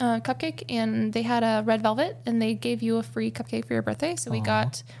cupcake, and they had a red velvet, and they gave you a free cupcake for your birthday. So we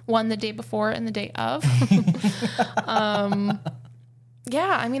got one the day before and the day of.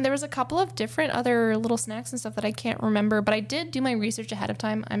 Yeah, I mean, there was a couple of different other little snacks and stuff that I can't remember, but I did do my research ahead of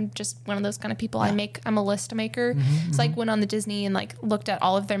time. I'm just one of those kind of people. I'm a list maker. So I went on the Disney and like looked at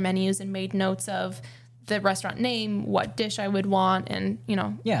all of their menus and made notes of the restaurant name, what dish I would want, and, you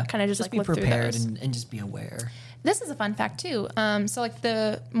know, kind of just like be look prepared through those. and just be aware. This is a fun fact too. So like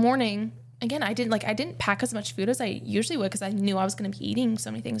the morning, again, I didn't pack as much food as I usually would because I knew I was going to be eating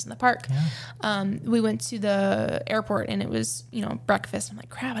so many things in the park. We went to the airport, and it was, you know, breakfast. I'm like,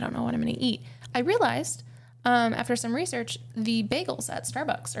 crap, I don't know what I'm going to eat. I realized after some research, the bagels at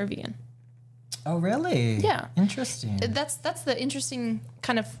Starbucks are vegan. Oh, really? Yeah. Interesting. That's the interesting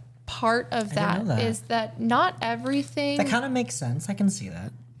kind of part of that is that not everything. That kind of makes sense. I can see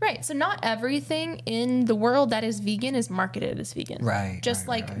that. Right. So not everything in the world that is vegan is marketed as vegan. Right. Just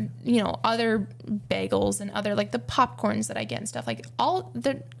you know, other bagels and other like the popcorns that I get and stuff, like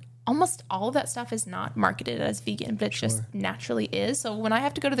almost all of that stuff is not marketed as vegan, but it just naturally is. So when I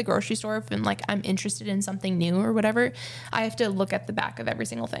have to go to the grocery store and like I'm interested in something new or whatever, I have to look at the back of every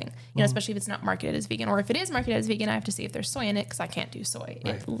single thing, you know, especially if it's not marketed as vegan, or if it is marketed as vegan, I have to see if there's soy in it because I can't do soy.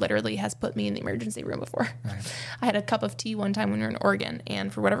 It literally has put me in the emergency room before. I had a cup of tea one time when we were in Oregon,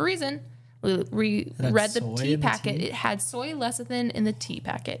 and for whatever reason, we read the tea packet. It had soy lecithin in the tea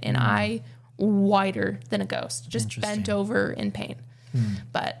packet, and I, whiter than a ghost, just bent over in pain.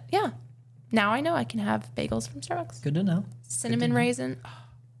 But yeah, now I know I can have bagels from Starbucks. Good to know. Cinnamon raisin. Oh,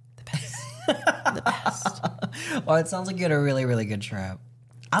 the best. The best. Well, it sounds like you had a really, really good trip.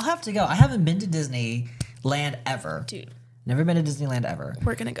 I'll have to go. I haven't been to Disneyland ever. Dude. Never been to Disneyland ever.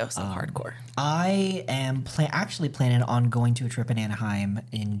 We're going to go so hardcore. I am actually planning on going to a trip in Anaheim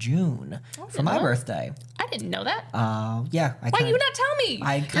in June for my birthday. I didn't know that. Yeah. Why you not tell me?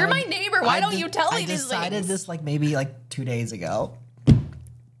 You're my neighbor. Why don't you tell me these things? I decided this like maybe like 2 days ago.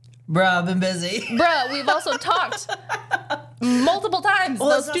 Bruh, I've been busy. Bruh, we've also talked multiple times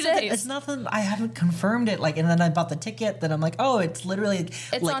those 2 days. It's nothing. I haven't confirmed it. Like, and then I bought the ticket. Then I'm like, oh, it's literally.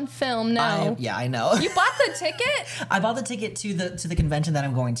 It's like, on film now. Yeah, I know. You bought the ticket? I bought the ticket to the convention that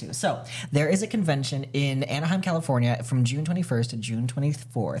I'm going to. So there is a convention in Anaheim, California, from June 21st to June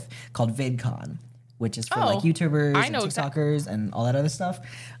 24th called VidCon, which is for like YouTubers and TikTokers and all that other stuff.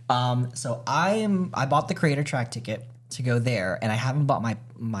 So I bought the Creator Track ticket to go there, and I haven't bought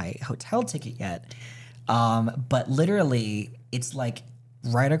my hotel ticket yet. But literally, it's like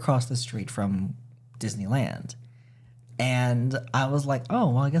right across the street from Disneyland. And I was like, oh,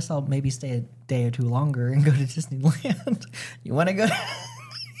 well, I guess I'll maybe stay a day or two longer and go to Disneyland. You want to go?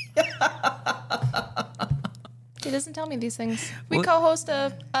 He doesnwant to tell me these things. We co-host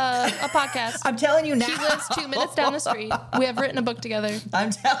a podcast. I'm telling you now. He lives 2 minutes down the street. We have written a book together.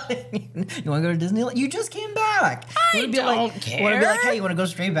 I'm telling you. You want to go to Disneyland? You just came back. I don't care. Want to be like, hey, you want to go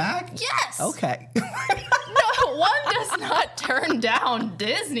straight back? Yes. Okay. No, one does not turn down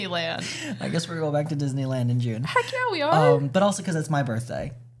Disneyland. I guess we're going back to Disneyland in June. Heck yeah, we are. But also because it's my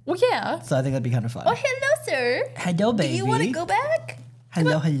birthday. Well, yeah. So I think that'd be kind of fun. Oh, hello, sir. Hello, baby. Do you want to go back?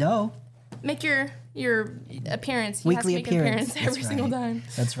 Hello. Make your appearance. Weekly has to make appearance. an every single time.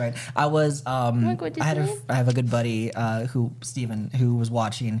 That's right. I was wanna go to I Disneyland? have a good buddy Steven, who was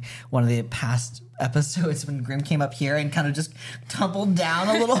watching one of the past episodes when Grim came up here and kind of just tumbled down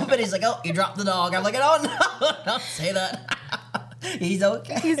a little bit. He's like, "Oh, you dropped the dog." I'm like, "Oh no, don't say that." He's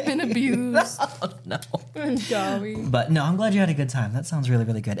okay. He's been abused. Oh no. Golly. But no, I'm glad you had a good time. That sounds really,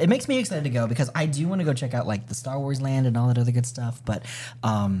 really good. It makes me excited to go because I do want to go check out like the Star Wars land and all that other good stuff. But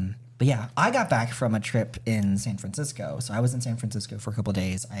yeah, I got back from a trip in San Francisco. So I was in San Francisco for a couple of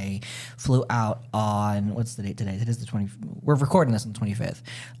days. I flew out on, what's the date today? It is the 20th. We're recording this on the 25th.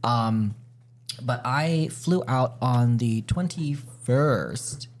 But I flew out on the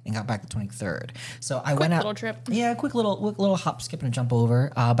 21st and got back the 23rd. So I went out. Little trip. Yeah, quick little hop, skip, and a jump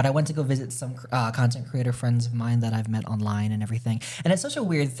over. But I went to go visit some content creator friends of mine that I've met online and everything. And it's such a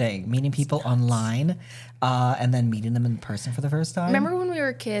weird thing, meeting people online and then meeting them in person for the first time. Remember when we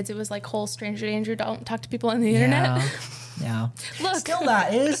were kids? It was like whole stranger danger. Don't talk to people on the internet. Yeah. Look.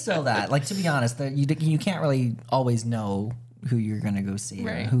 It is still that. Like, to be honest, you can't really always know who you're going to go see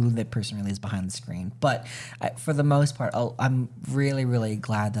or Right. who the person really is behind the screen. But for the most part, I'm really, really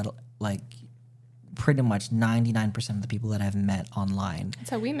glad that, like, pretty much 99% of the people that I've met online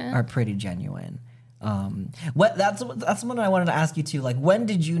That's how we met. are pretty genuine. That's what I wanted to ask you too. Like, when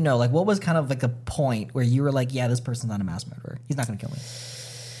did you know? Like, what was kind of like a point where you were like, yeah, this person's not a mass murderer. He's not going to kill me.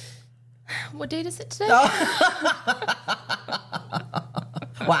 What date is it today?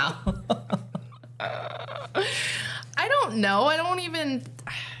 Wow. I don't know. I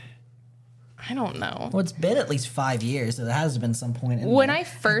don't know. Well, it's been at least 5 years, so there has been some point. When I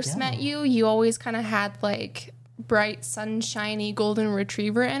first met you, you always kind of had like bright, sunshiny, golden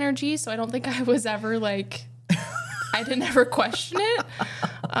retriever energy. So I don't think I was ever like, I didn't ever question it.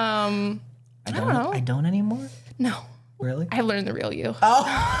 I don't know. I don't anymore. No. Really? I learned the real you.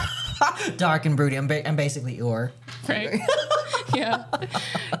 Dark and broody. I'm basically Eeyore. Right. Yeah.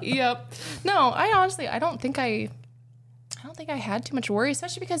 Yep. No, I don't think I had too much worry,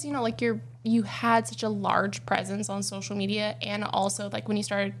 especially because, you know, like you had such a large presence on social media, and also like when you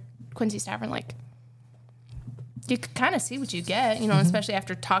started Quincy's Tavern, like you could kind of see what you get, you know, especially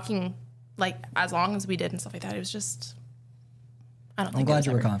after talking like as long as we did and stuff like that. It was just, I don't think. I'm glad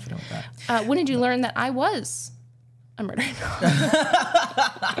you were confident with that. When did you learn that I was a murderer?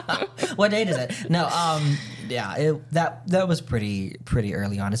 What date is it? No, yeah, that was pretty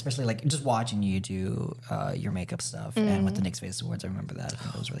early on, especially like just watching you do your makeup stuff and with the Nick's Face Awards. I remember that. I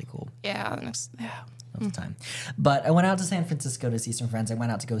think that was really cool. Yeah. At the time. But I went out to San Francisco to see some friends. I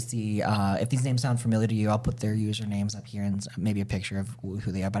went out to go see, if these names sound familiar to you, I'll put their usernames up here and maybe a picture of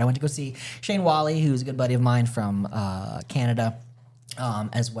who they are. But I went to go see Shane Wally, who's a good buddy of mine from Canada.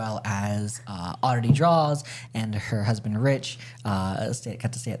 As well as Oddity Draws and her husband Rich got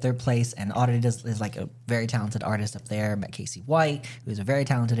to stay at their place. And Oddity is like a very talented artist up there. Met Casey White, who's a very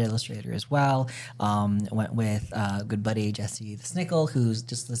talented illustrator as well. Went with good buddy Jesse the Snickle, who's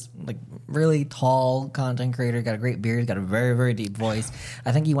just this like really tall content creator. Got a great beard, got a very, very deep voice.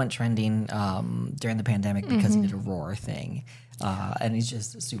 I think he went trending during the pandemic because he did a roar thing, and he's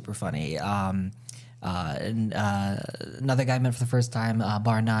just super funny. Another guy I met for the first time,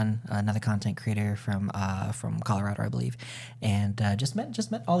 Bar None, another content creator from Colorado, I believe, and just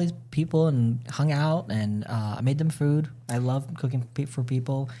met all these people and hung out, and I made them food. I love cooking for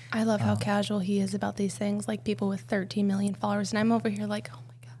people. I love how casual he is about these things, like people with 13 million followers, and I'm over here like, oh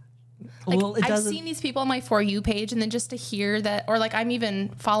my god. Like, Well, I've seen these people on my For You page, and then just to hear that, or like I'm even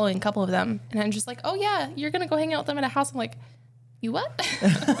following a couple of them, and I'm just like, oh yeah, you're gonna go hang out with them at a house. I'm like, you what?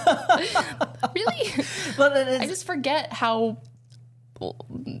 Really? But I just forget how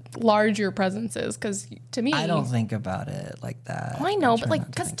large your presence is, because to me, I don't think about it like that. I know, but try like, not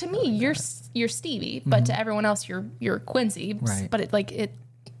to because think to about me, it you're Stevie, but to everyone else, you're Quincy. Right. But it.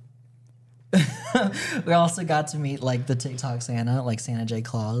 We also got to meet like the TikTok Santa, like Santa J.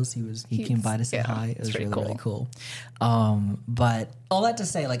 Claus. He came by to say hi. It was really cool. But all that to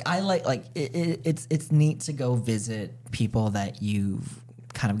say, like I like it's neat to go visit people that you've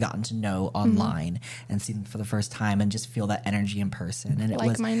kind of gotten to know online and seen for the first time and just feel that energy in person. And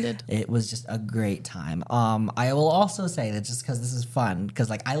Like-minded. it was just a great time. I will also say that just because this is fun,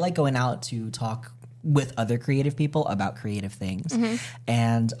 because like I like going out to talk with other creative people about creative things.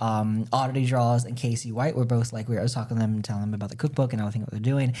 And Oddity Draws and Casey White were both like, I was talking to them and telling them about the cookbook and everything what they're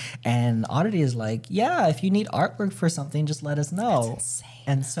doing. And Oddity is like, yeah, if you need artwork for something, just let us know. That's insane.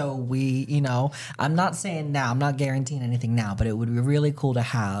 And so we, I'm not saying now, I'm not guaranteeing anything now, but it would be really cool to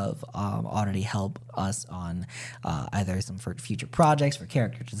have Oddity help us on either some for future projects for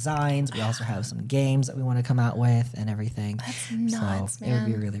character designs. We also have some games that we want to come out with and everything. That's nuts, so man. it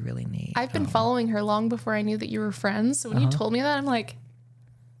would be really, really neat. I've been following her long before I knew that you were friends. So when you told me that, I'm like,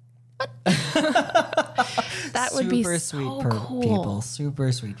 what? That would be so cool. People,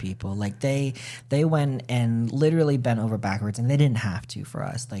 super sweet people. Like they went and literally bent over backwards, and they didn't have to for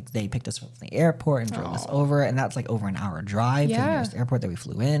us. Like they picked us up from the airport and drove us over, and that's like over an hour drive to the nearest airport that we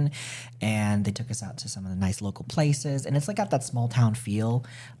flew in. And they took us out to some of the nice local places, and it's like got that small town feel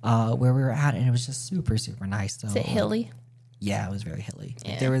where we were at, and it was just super, super nice. So, is it hilly? Yeah, it was very hilly.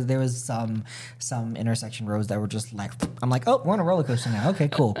 Yeah. There was some intersection roads that were just like, I'm like, oh, we're on a roller coaster now. Okay,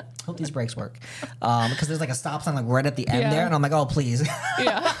 cool. Hope these brakes work. Because there's like a stop sign like right at the end there, and I'm like, oh, please.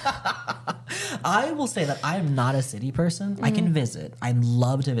 Yeah. I will say that I am not a city person. I can visit. I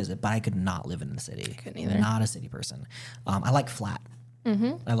love to visit, but I could not live in the city. I couldn't either. Not a city person. I like flat.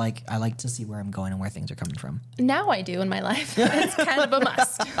 I like to see where I'm going and where things are coming from. Now I do in my life. It's kind of a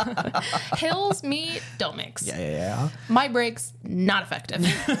must. Hills, me, don't mix. Yeah. My brakes, not effective.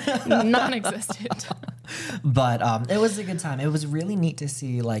 Non-existent. But it was a good time. It was really neat to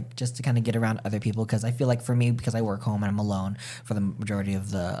see, like, just to kind of get around other people, because I feel like for me, because I work home and I'm alone for the majority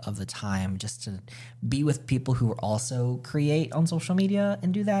of the time, just to be with people who also create on social media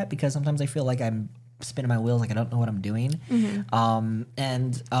and do that, because sometimes I feel like I'm spinning my wheels, like I don't know what I'm doing.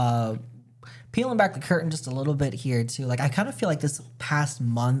 And peeling back the curtain just a little bit here too, like I kind of feel like this past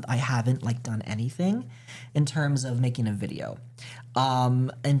month I haven't like done anything in terms of making a video,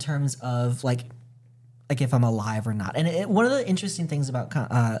 in terms of like if I'm alive or not. And one of the interesting things about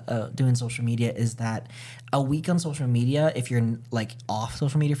doing social media is that a week on social media, if you're like off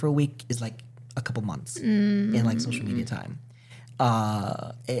social media for a week, is like a couple months in like social media time.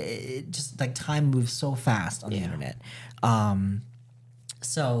 It just like time moves so fast on the internet.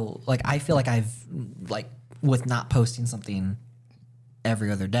 So like I feel like I've like with not posting something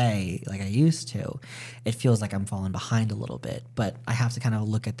every other day like I used to, it feels like I'm falling behind a little bit. But I have to kind of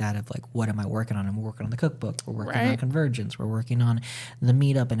look at that of like, what am I working on? I'm working on the cookbook. We're working on Convergence. We're working on the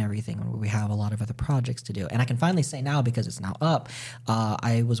meetup and everything. We have a lot of other projects to do. And I can finally say now, because it's now up,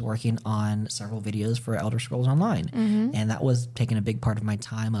 I was working on several videos for Elder Scrolls Online. And that was taking a big part of my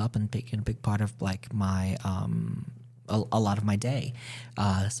time up and taking a big part of like my a lot of my day.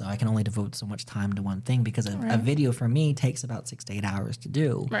 So I can only devote so much time to one thing, because a video for me takes about 6 to 8 hours to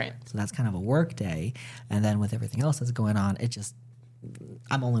do. Right. So that's kind of a work day. And then with everything else that's going on,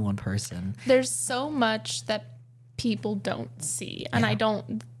 I'm only one person. There's so much that people don't see. And I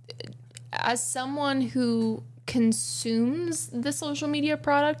don't, as someone who consumes the social media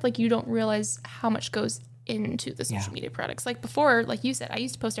product, like you don't realize how much goes into the social media products. Like before, like you said, I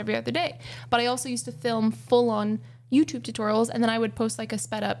used to post every other day, but I also used to film full on YouTube tutorials, and then I would post like a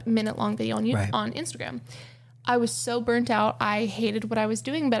sped up minute-long video on Instagram. I was so burnt out. I hated what I was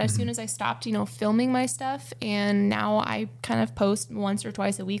doing, but as soon as I stopped, filming my stuff, and now I kind of post once or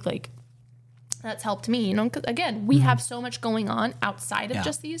twice a week, like that's helped me, 'cause again, we have so much going on outside of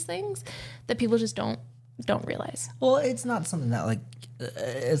just these things that people just don't realize. Well, it's not something that like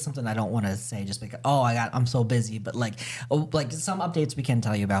it's something I don't want to say just because I'm so busy, but like some updates we can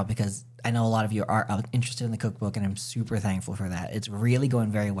tell you about, because I know a lot of you are interested in the cookbook, and I'm super thankful for that. It's really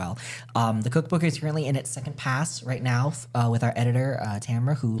going very well. The cookbook is currently in its second pass right now with our editor,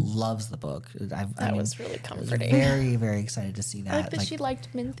 Tamara, who loves the book. That was really comforting. Very, very excited to see that. I like that she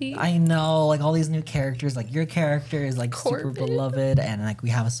liked Minty. I know, like all these new characters, like your character is like Corbin. super beloved, and like we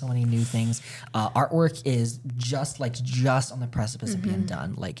have so many new things. Artwork is just on the precipice of being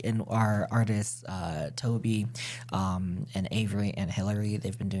done. Like in our artists, Toby, and Avery and Hillary,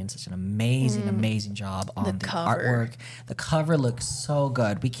 they've been doing such an amazing job on the artwork. The cover looks so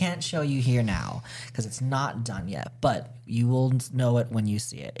good. We can't show you here now because it's not done yet, but you will know it when you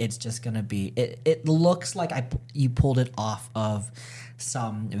see it. It's just gonna be. It looks like you pulled it off of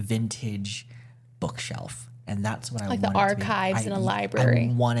some vintage bookshelf. And that's what I like wanted the archives in a library.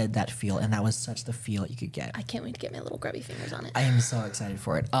 I wanted that feel, and that was such the feel you could get. I can't wait to get my little grubby fingers on it. I am so excited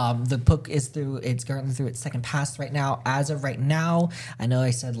for it. The book is it's currently through its second pass right now. As of right now, I know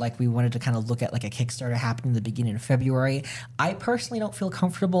I said like we wanted to kind of look at like a Kickstarter happening in the beginning of February. I personally don't feel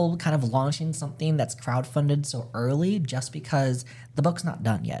comfortable kind of launching something that's crowdfunded so early just because the book's not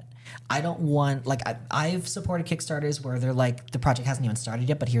done yet. I don't want, like, I've supported Kickstarters where they're like, the project hasn't even started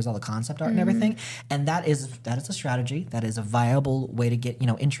yet, but here's all the concept art and everything. And that is a strategy. That is a viable way to get,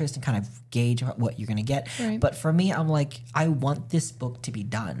 interest and kind of gauge what you're going to get. Right. But for me, I'm like, I want this book to be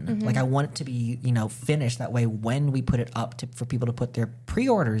done. Like, I want it to be, finished. That way, when we put it up for people to put their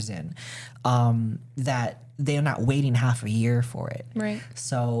pre-orders in, that they're not waiting half a year for it. Right.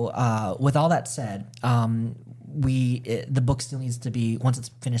 So with all that said, the book still needs to be, once it's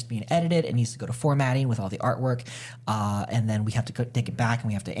finished being edited, it needs to go to formatting with all the artwork, and then we have to take it back and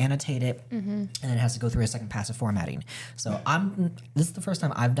we have to annotate it, and then it has to go through a second pass of formatting. So this is the first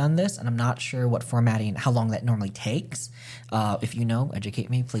time I've done this, and I'm not sure what formatting, how long that normally takes. If you know, educate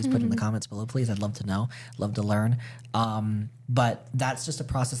me. Please put in the comments below, please. I'd love to know, love to learn. But that's just a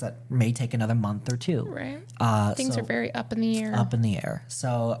process that may take another month or two. Right. Things are very up in the air. Up in the air.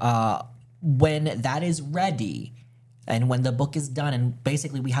 So when that is ready, and when the book is done, and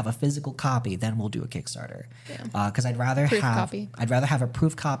basically we have a physical copy, then we'll do a Kickstarter. Because I'd rather have a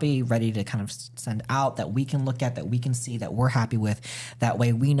proof copy ready to kind of send out that we can look at, that we can see, that we're happy with. That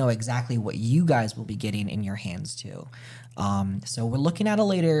way, we know exactly what you guys will be getting in your hands too. So we're looking at a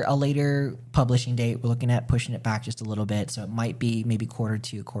later publishing date. We're looking at pushing it back just a little bit. So it might be maybe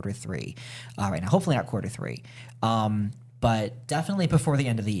Q2, Q3 right now. Hopefully not Q3. But definitely before the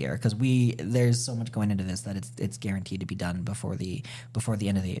end of the year, because there's so much going into this that it's guaranteed to be done before the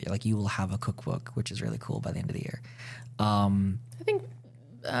end of the year. Like, you will have a cookbook, which is really cool, by the end of the year. I think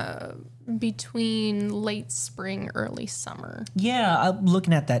between late spring, early summer. Yeah, I'm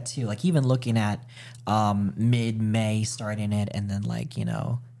looking at that too. Like, even looking at mid-May starting it, and then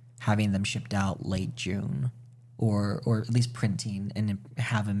having them shipped out late June, or at least printing and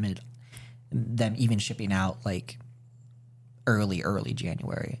having them even shipping out like early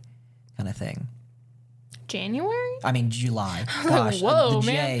January kind of thing. January? I mean, July. Gosh, whoa, the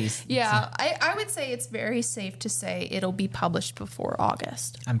man. J's. Yeah, I would say it's very safe to say it'll be published before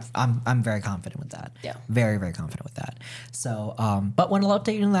August. I'm very confident with that. Yeah. Very, very confident with that. So, but when I'll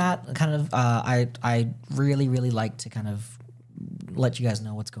update on that, kind of, I really, really like to kind of let you guys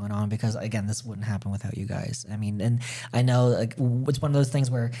know what's going on, because again, this wouldn't happen without you guys. I mean, and I know like it's one of those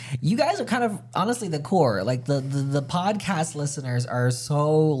things where you guys are kind of honestly the core. Like the podcast listeners are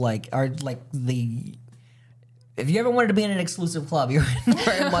the. If you ever wanted to be in an exclusive club, you're in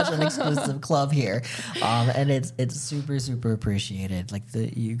very much an exclusive club here, and it's super, super appreciated. Like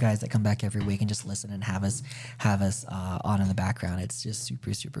you guys that come back every week and just listen and have us on in the background. It's just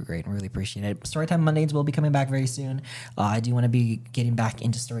super, super great, and really appreciate it. Storytime Mondays will be coming back very soon. I do want to be getting back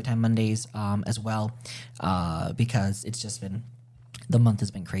into Storytime Mondays as well, because it's just been. The month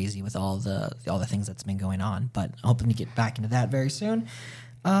has been crazy with all the things that's been going on, but hoping to get back into that very soon.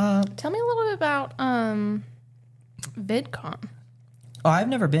 Tell me a little bit about VidCon. Oh, I've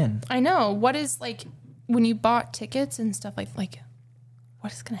never been. I know. What is like when you bought tickets and stuff like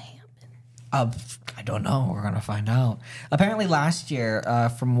what is going to happen? I don't know. We're going to find out. Apparently last year,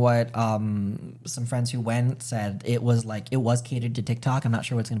 from what some friends who went said, it was catered to TikTok. I'm not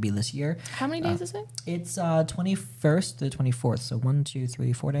sure what's going to be this year. How many days is it? It's 21st to the 24th. So 1, 2,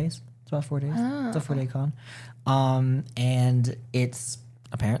 3, 4 days. It's about 4 days. It's a 4-day con. And it's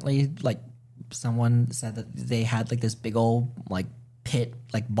apparently like someone said that they had like this big old like pit,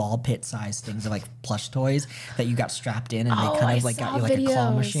 like ball pit size things of like plush toys that you got strapped in, and they kind of like got you like a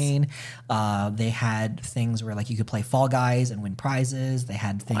claw machine. They had things where like you could play Fall Guys and win prizes. They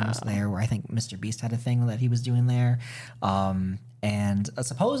had things there where I think Mr. Beast had a thing that he was doing there. And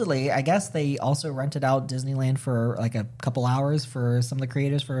supposedly, I guess they also rented out Disneyland for like a couple hours for some of the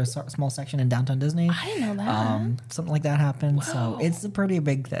creators for a small section in downtown Disney. I didn't know that. Something like that happened. Whoa. So it's a pretty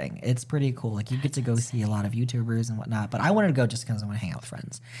big thing. It's pretty cool. Like you get to go see a lot of YouTubers and whatnot. But I wanted to go just because I want to hang out with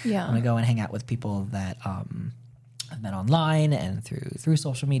friends. Yeah. I want to go and hang out with people that I've met online and through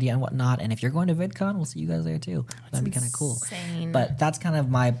social media and whatnot. And if you're going to VidCon, we'll see you guys there too. That'd be kind of cool. But that's kind of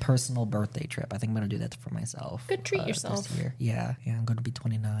my personal birthday trip. I think I'm going to do that for myself. Good treat yourself. This year. Yeah. I'm going to be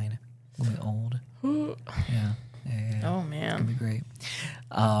 29. I'm going to be old. Yeah. Oh, man. It's going to be great.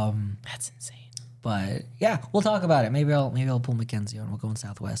 That's insane. But yeah, we'll talk about it. Maybe I'll pull Mackenzie and we'll go in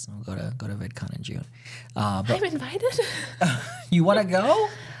Southwest and we'll go to VidCon in June. But I'm invited. You want to go?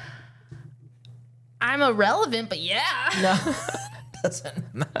 I'm irrelevant, but yeah. No.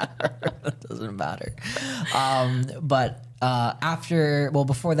 doesn't matter. It doesn't matter. But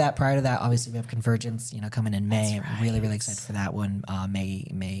before that, prior to that, obviously we have Convergence, coming in May. That's right. I'm really, really excited for that one.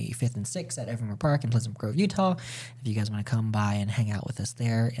 May 5th and 6th at Evermore Park in Pleasant Grove, Utah. If you guys want to come by and hang out with us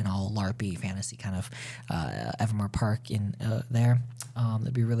there in all LARPy fantasy kind of Evermore Park in there,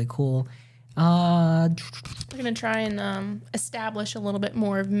 that'd be really cool. We're gonna try and establish a little bit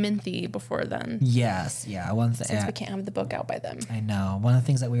more of Minthy before then. Yes, yeah. Since we can't have the book out by then. I know. One of the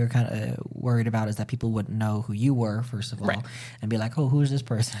things that we were kind of worried about is that people wouldn't know who you were, first of all, Right. and be like, "Oh, who's this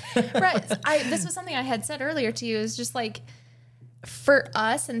person?" Right. This was something I had said earlier to you. Is just like for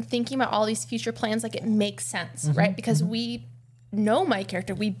us and thinking about all these future plans, like it makes sense, right? Because we know my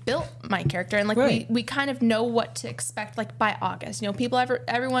character, we built my character, and like Right. we kind of know what to expect. Like by August,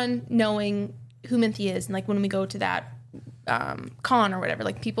 everyone knowing who Minthy is, and like when we go to that con or whatever,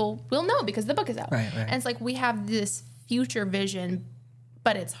 like people will know because the book is out. Right. And it's like we have this future vision.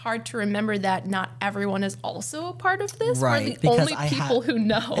 But it's hard to remember that not everyone is also a part of this. Right, We're the because only people who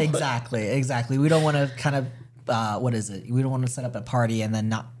know. Exactly. We don't want to kind of what is it? We don't want to set up a party and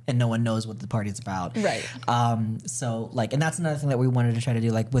then no one knows what the party's about. Right. So like, and that's another thing that we wanted to try to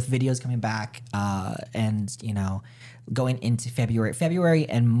do, like with videos coming back, and going into February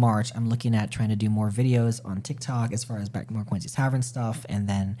and March, I'm looking at trying to do more videos on TikTok as far as more Quincy's Tavern stuff, and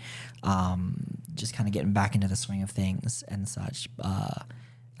then just kind of getting back into the swing of things and such.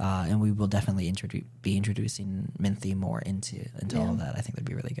 And we will definitely be introducing Minthy more into all of that. I think that'd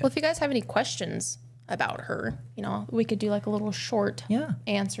be really good. Well, if you guys have any questions about her, we could do like a little short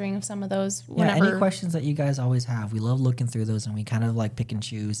answering of some of those. Whenever. Any questions that you guys always have, we love looking through those, and we kind of like pick and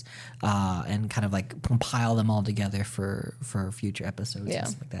choose and kind of like compile them all together for future episodes and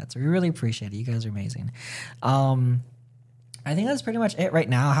stuff like that. So we really appreciate it. You guys are amazing. I think that's pretty much it right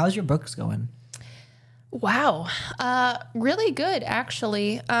now. How's your books going? Wow. Really good,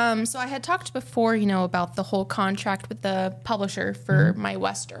 actually. So I had talked before, about the whole contract with the publisher for my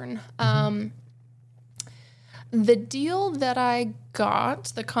Western. The deal that I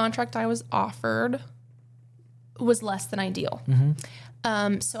got, the contract I was offered, was less than ideal.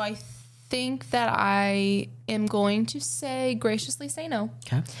 So I think that I am going to graciously say no.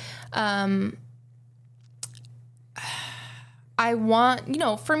 Okay. I want,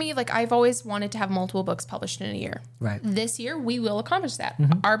 for me, like I've always wanted to have multiple books published in a year. Right. This year, we will accomplish that.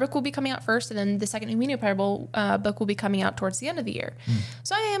 Our book will be coming out first, and then the second New Parable book will be coming out towards the end of the year.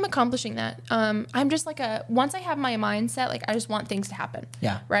 So I am accomplishing that. I'm just like once I have my mindset, like I just want things to happen.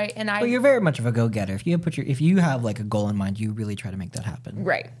 Yeah. Right. And Well, you're very much of a go-getter. If you have like a goal in mind, you really try to make that happen.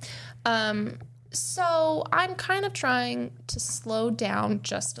 Right. So I'm kind of trying to slow down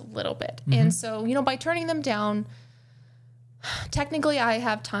just a little bit. And so, by turning them down, technically I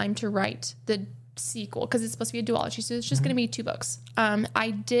have time to write the sequel because it's supposed to be a duology. So it's just going to be 2 books. I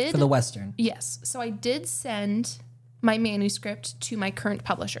did. For the Western. Yes. So I did send my manuscript to my current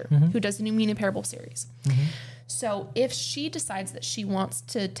publisher who does the New Parable series. So if she decides that she wants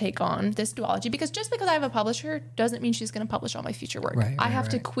to take on this duology, because just because I have a publisher doesn't mean she's going to publish all my future work. I have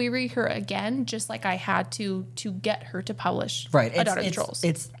to query her again, just like I had to get her to publish A Daughter of the Trolls.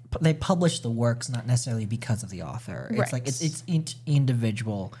 They publish the works not necessarily because of the author. It's like it's each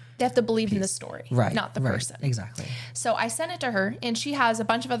individual. They have to believe in the story, not the person. Exactly. So I sent it to her, and she has a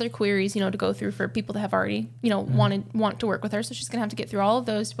bunch of other queries, to go through for people that have already, want to work with her. So she's gonna have to get through all of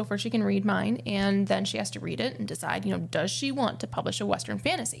those before she can read mine, and then she has to read it and decide, does she want to publish a Western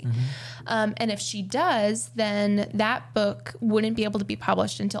fantasy? And if she does, then that book wouldn't be able to be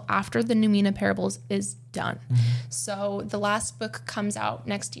published until after the Numina Parables is done. So the last book comes out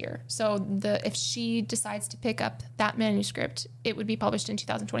next year. So if she decides to pick up that manuscript, it would be published in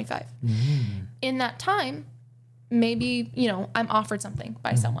 2025. In that time, maybe, I'm offered something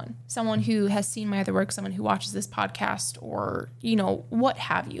by someone who has seen my other work, someone who watches this podcast, or, what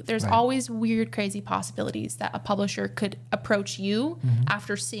have you. There's always weird, crazy possibilities that a publisher could approach you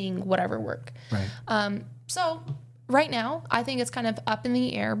after seeing whatever work. So right now, I think it's kind of up in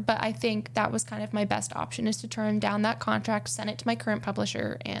the air, but I think that was kind of my best option, is to turn down that contract, send it to my current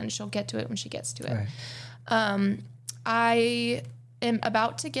publisher, and she'll get to it when she gets to it. I am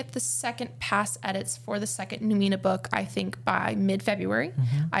about to get the second pass edits for the second Numina book, I think by mid-February.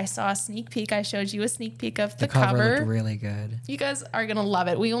 I saw a sneak peek. I showed you a sneak peek of the cover. Looked really good. You guys are going to love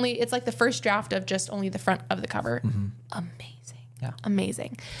it. It's like the first draft of just only the front of the cover. Amazing. Yeah.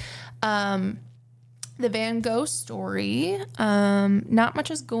 Amazing. The Van Gogh story, not much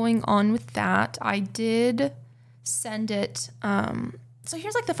is going on with that. I did send it. So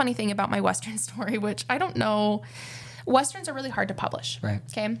here's like the funny thing about my Western story, which I don't know. Westerns are really hard to publish. Right.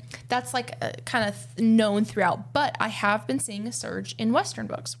 Okay. That's like kind of known throughout, but I have been seeing a surge in Western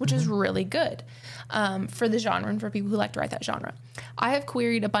books, which is really good for the genre and for people who like to write that genre. I have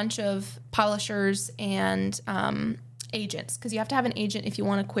queried a bunch of publishers and agents, because you have to have an agent if you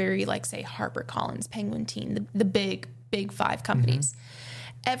want to query, like, say, HarperCollins, Penguin Teen, the big 5 companies.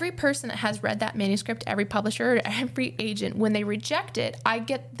 Every person that has read that manuscript, every publisher, every agent, when they reject it, I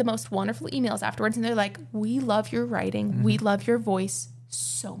get the most wonderful emails afterwards, and they're like, we love your writing. We love your voice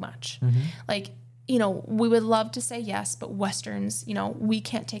so much. Like, you know, we would love to say yes, but Westerns, you know, we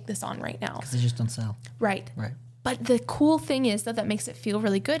can't take this on right now. Because they just don't sell. Right. Right. But the cool thing is, though, that makes it feel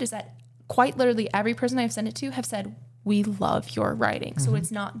really good, is that quite literally every person I've sent it to have said, we love your writing. So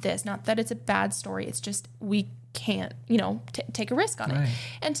it's not that it's a bad story. It's just, we can't, you know, take a risk on it.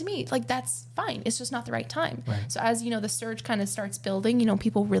 And to me, like, that's fine. It's just not the right time. So as, you know, the surge kind of starts building, you know,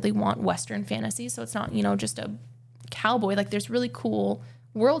 people really want Western fantasy. So it's not, you know, just a cowboy. Like, there's really cool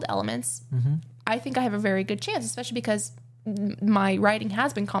world elements. I think I have a very good chance, especially because my writing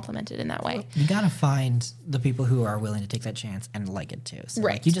has been complimented in that way. You got to find the people who are willing to take that chance and like it too. So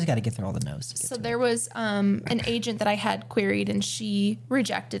like, you just got to get through all the no's to get So to there was an agent that I had queried, and she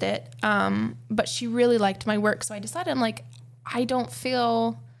rejected it. But she really liked my work. So I decided, I'm like, I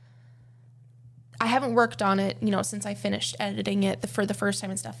haven't worked on it, you know, since I finished editing it for the first time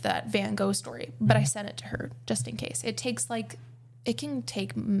and stuff, that Van Gogh story, but I sent it to her just in case. It can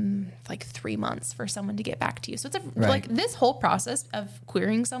take like 3 months for someone to get back to you. So it's like this whole process of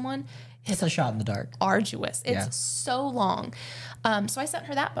querying someone, it's a shot in the dark. Arduous. It's so long. So I sent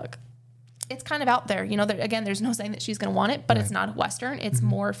her that book. It's kind of out there, you know, again, there's no saying that she's going to want it, but it's not a Western. It's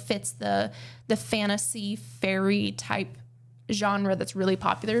more fits the fantasy fairy type genre that's really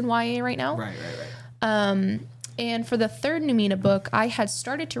popular in YA right now. Right. And for the third Numina book, I had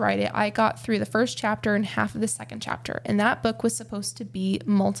started to write it. I got through the first chapter and half of the second chapter. And that book was supposed to be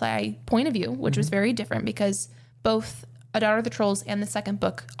multi-point of view, which was very different because both A Daughter of the Trolls and the second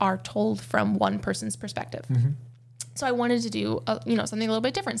book are told from one person's perspective. So I wanted to do, something a little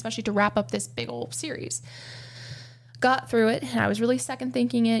bit different, especially to wrap up this big old series. Got through it, and I was really second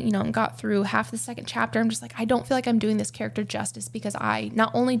thinking it, and got through half the second chapter. I'm just like, I don't feel like I'm doing this character justice, because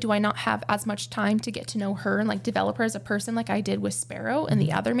not only do I not have as much time to get to know her and like develop her as a person like I did with Sparrow and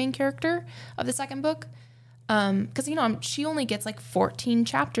the other main character of the second book, because she only gets like 14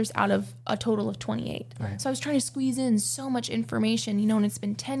 chapters out of a total of 28. So I was trying to squeeze in so much information, and it's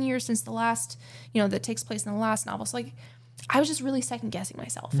been 10 years since the last, that takes place in the last novel. So like, I was just really second guessing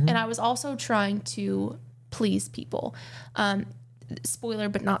myself, and I was also trying to please people. Spoiler,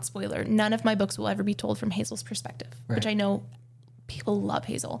 but not spoiler. None of my books will ever be told from Hazel's perspective, which I know people love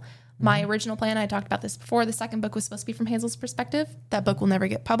Hazel. My original plan, I talked about this before, the second book was supposed to be from Hazel's perspective. That book will never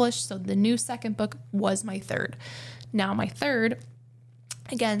get published. So the new second book was my third. Now my third,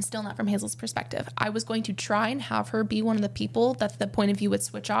 again, still not from Hazel's perspective. I was going to try and have her be one of the people that the point of view would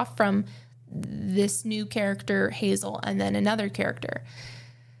switch off from this new character, Hazel, and then another character.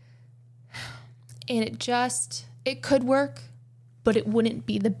 And it could work, but it wouldn't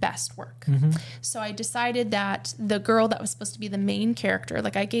be the best work. So I decided that the girl that was supposed to be the main character,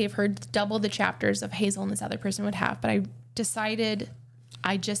 like I gave her double the chapters of Hazel and this other person would have, but I decided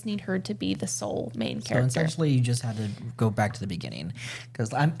I just need her to be the sole main character. So essentially you just had to go back to the beginning,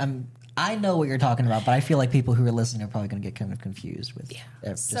 because I know what you're talking about, but I feel like people who are listening are probably going to get kind of confused with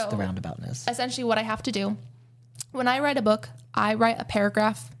just the roundaboutness. Essentially what I have to do, when I write a book, I write a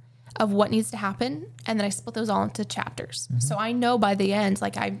paragraph of what needs to happen, and then I split those all into chapters. So I know by the end,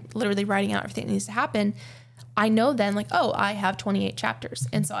 like I'm literally writing out everything that needs to happen. I know then, like, oh, I have 28 chapters.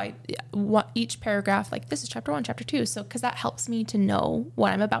 And so each paragraph, like, this is chapter 1, chapter 2. So, because that helps me to know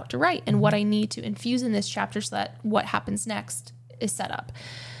what I'm about to write and what I need to infuse in this chapter so that what happens next is set up.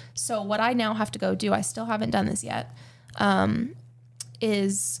 So what I now have to go do, I still haven't done this yet,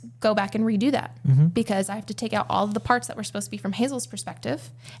 is go back and redo that, because I have to take out all of the parts that were supposed to be from Hazel's perspective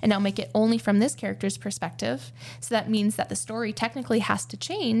and now make it only from this character's perspective. So that means that the story technically has to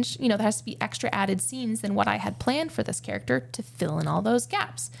change. There has to be extra added scenes than what I had planned for this character to fill in all those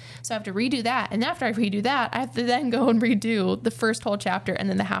gaps. So I have to redo that. And after I redo that, I have to then go and redo the first whole chapter and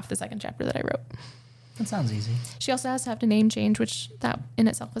then the half the second chapter that I wrote. That sounds easy. She also has to have a name change, which that in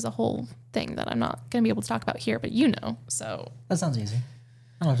itself is a whole thing that I'm not going to be able to talk about here, but so. That sounds easy.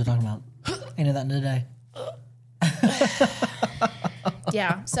 I don't know what you're talking about. Ain't that today.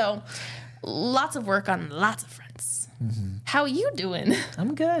 Yeah, so lots of work on lots of fronts. How are you doing?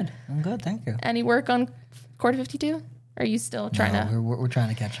 I'm good. Thank you. Any work on Quarter 52? Are you still trying to? We're trying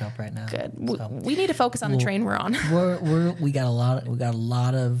to catch up right now. Good. So, We need to focus on the train we're on. we got a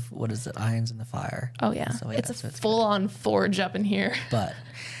lot of what is it? Irons in the fire. Oh yeah, So, it's a full-on forge up in here. But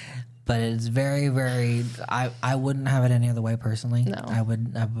it's very, very. I wouldn't have it any other way personally. No. I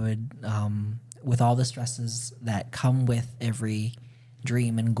would. With all the stresses that come with every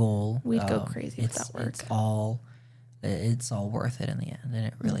dream and goal, We'd go crazy with that work. It's all worth it in the end, and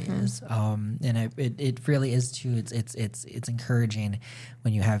it really is. And it really is too. It's encouraging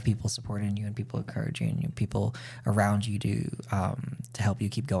when you have people supporting you and people encouraging you, people around you to help you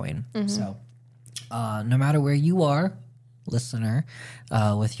keep going. So, no matter where you are, listener,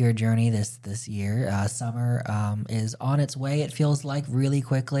 with your journey this year, summer is on its way. It feels like really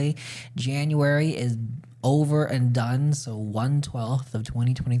quickly. January is over and done. So 1/12 of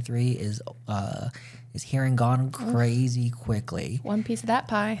 2023 is here and gone crazy quickly. One piece of that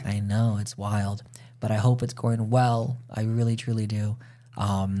pie. I know, it's wild, but I hope it's going well. I really, truly do.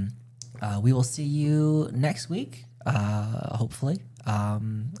 We will see you next week, hopefully.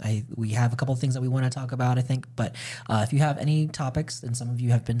 We have a couple of things that we want to talk about, I think, but if you have any topics, and some of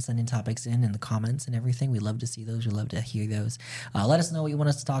you have been sending topics in the comments and everything, we love to see those. We love to hear those. Let us know what you want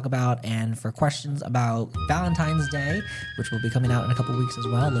us to talk about, and for questions about Valentine's Day, which will be coming out in a couple of weeks as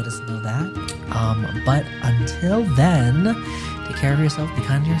well, let us know that. But until then, take care of yourself, be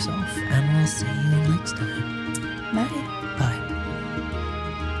kind to yourself, and we'll see you next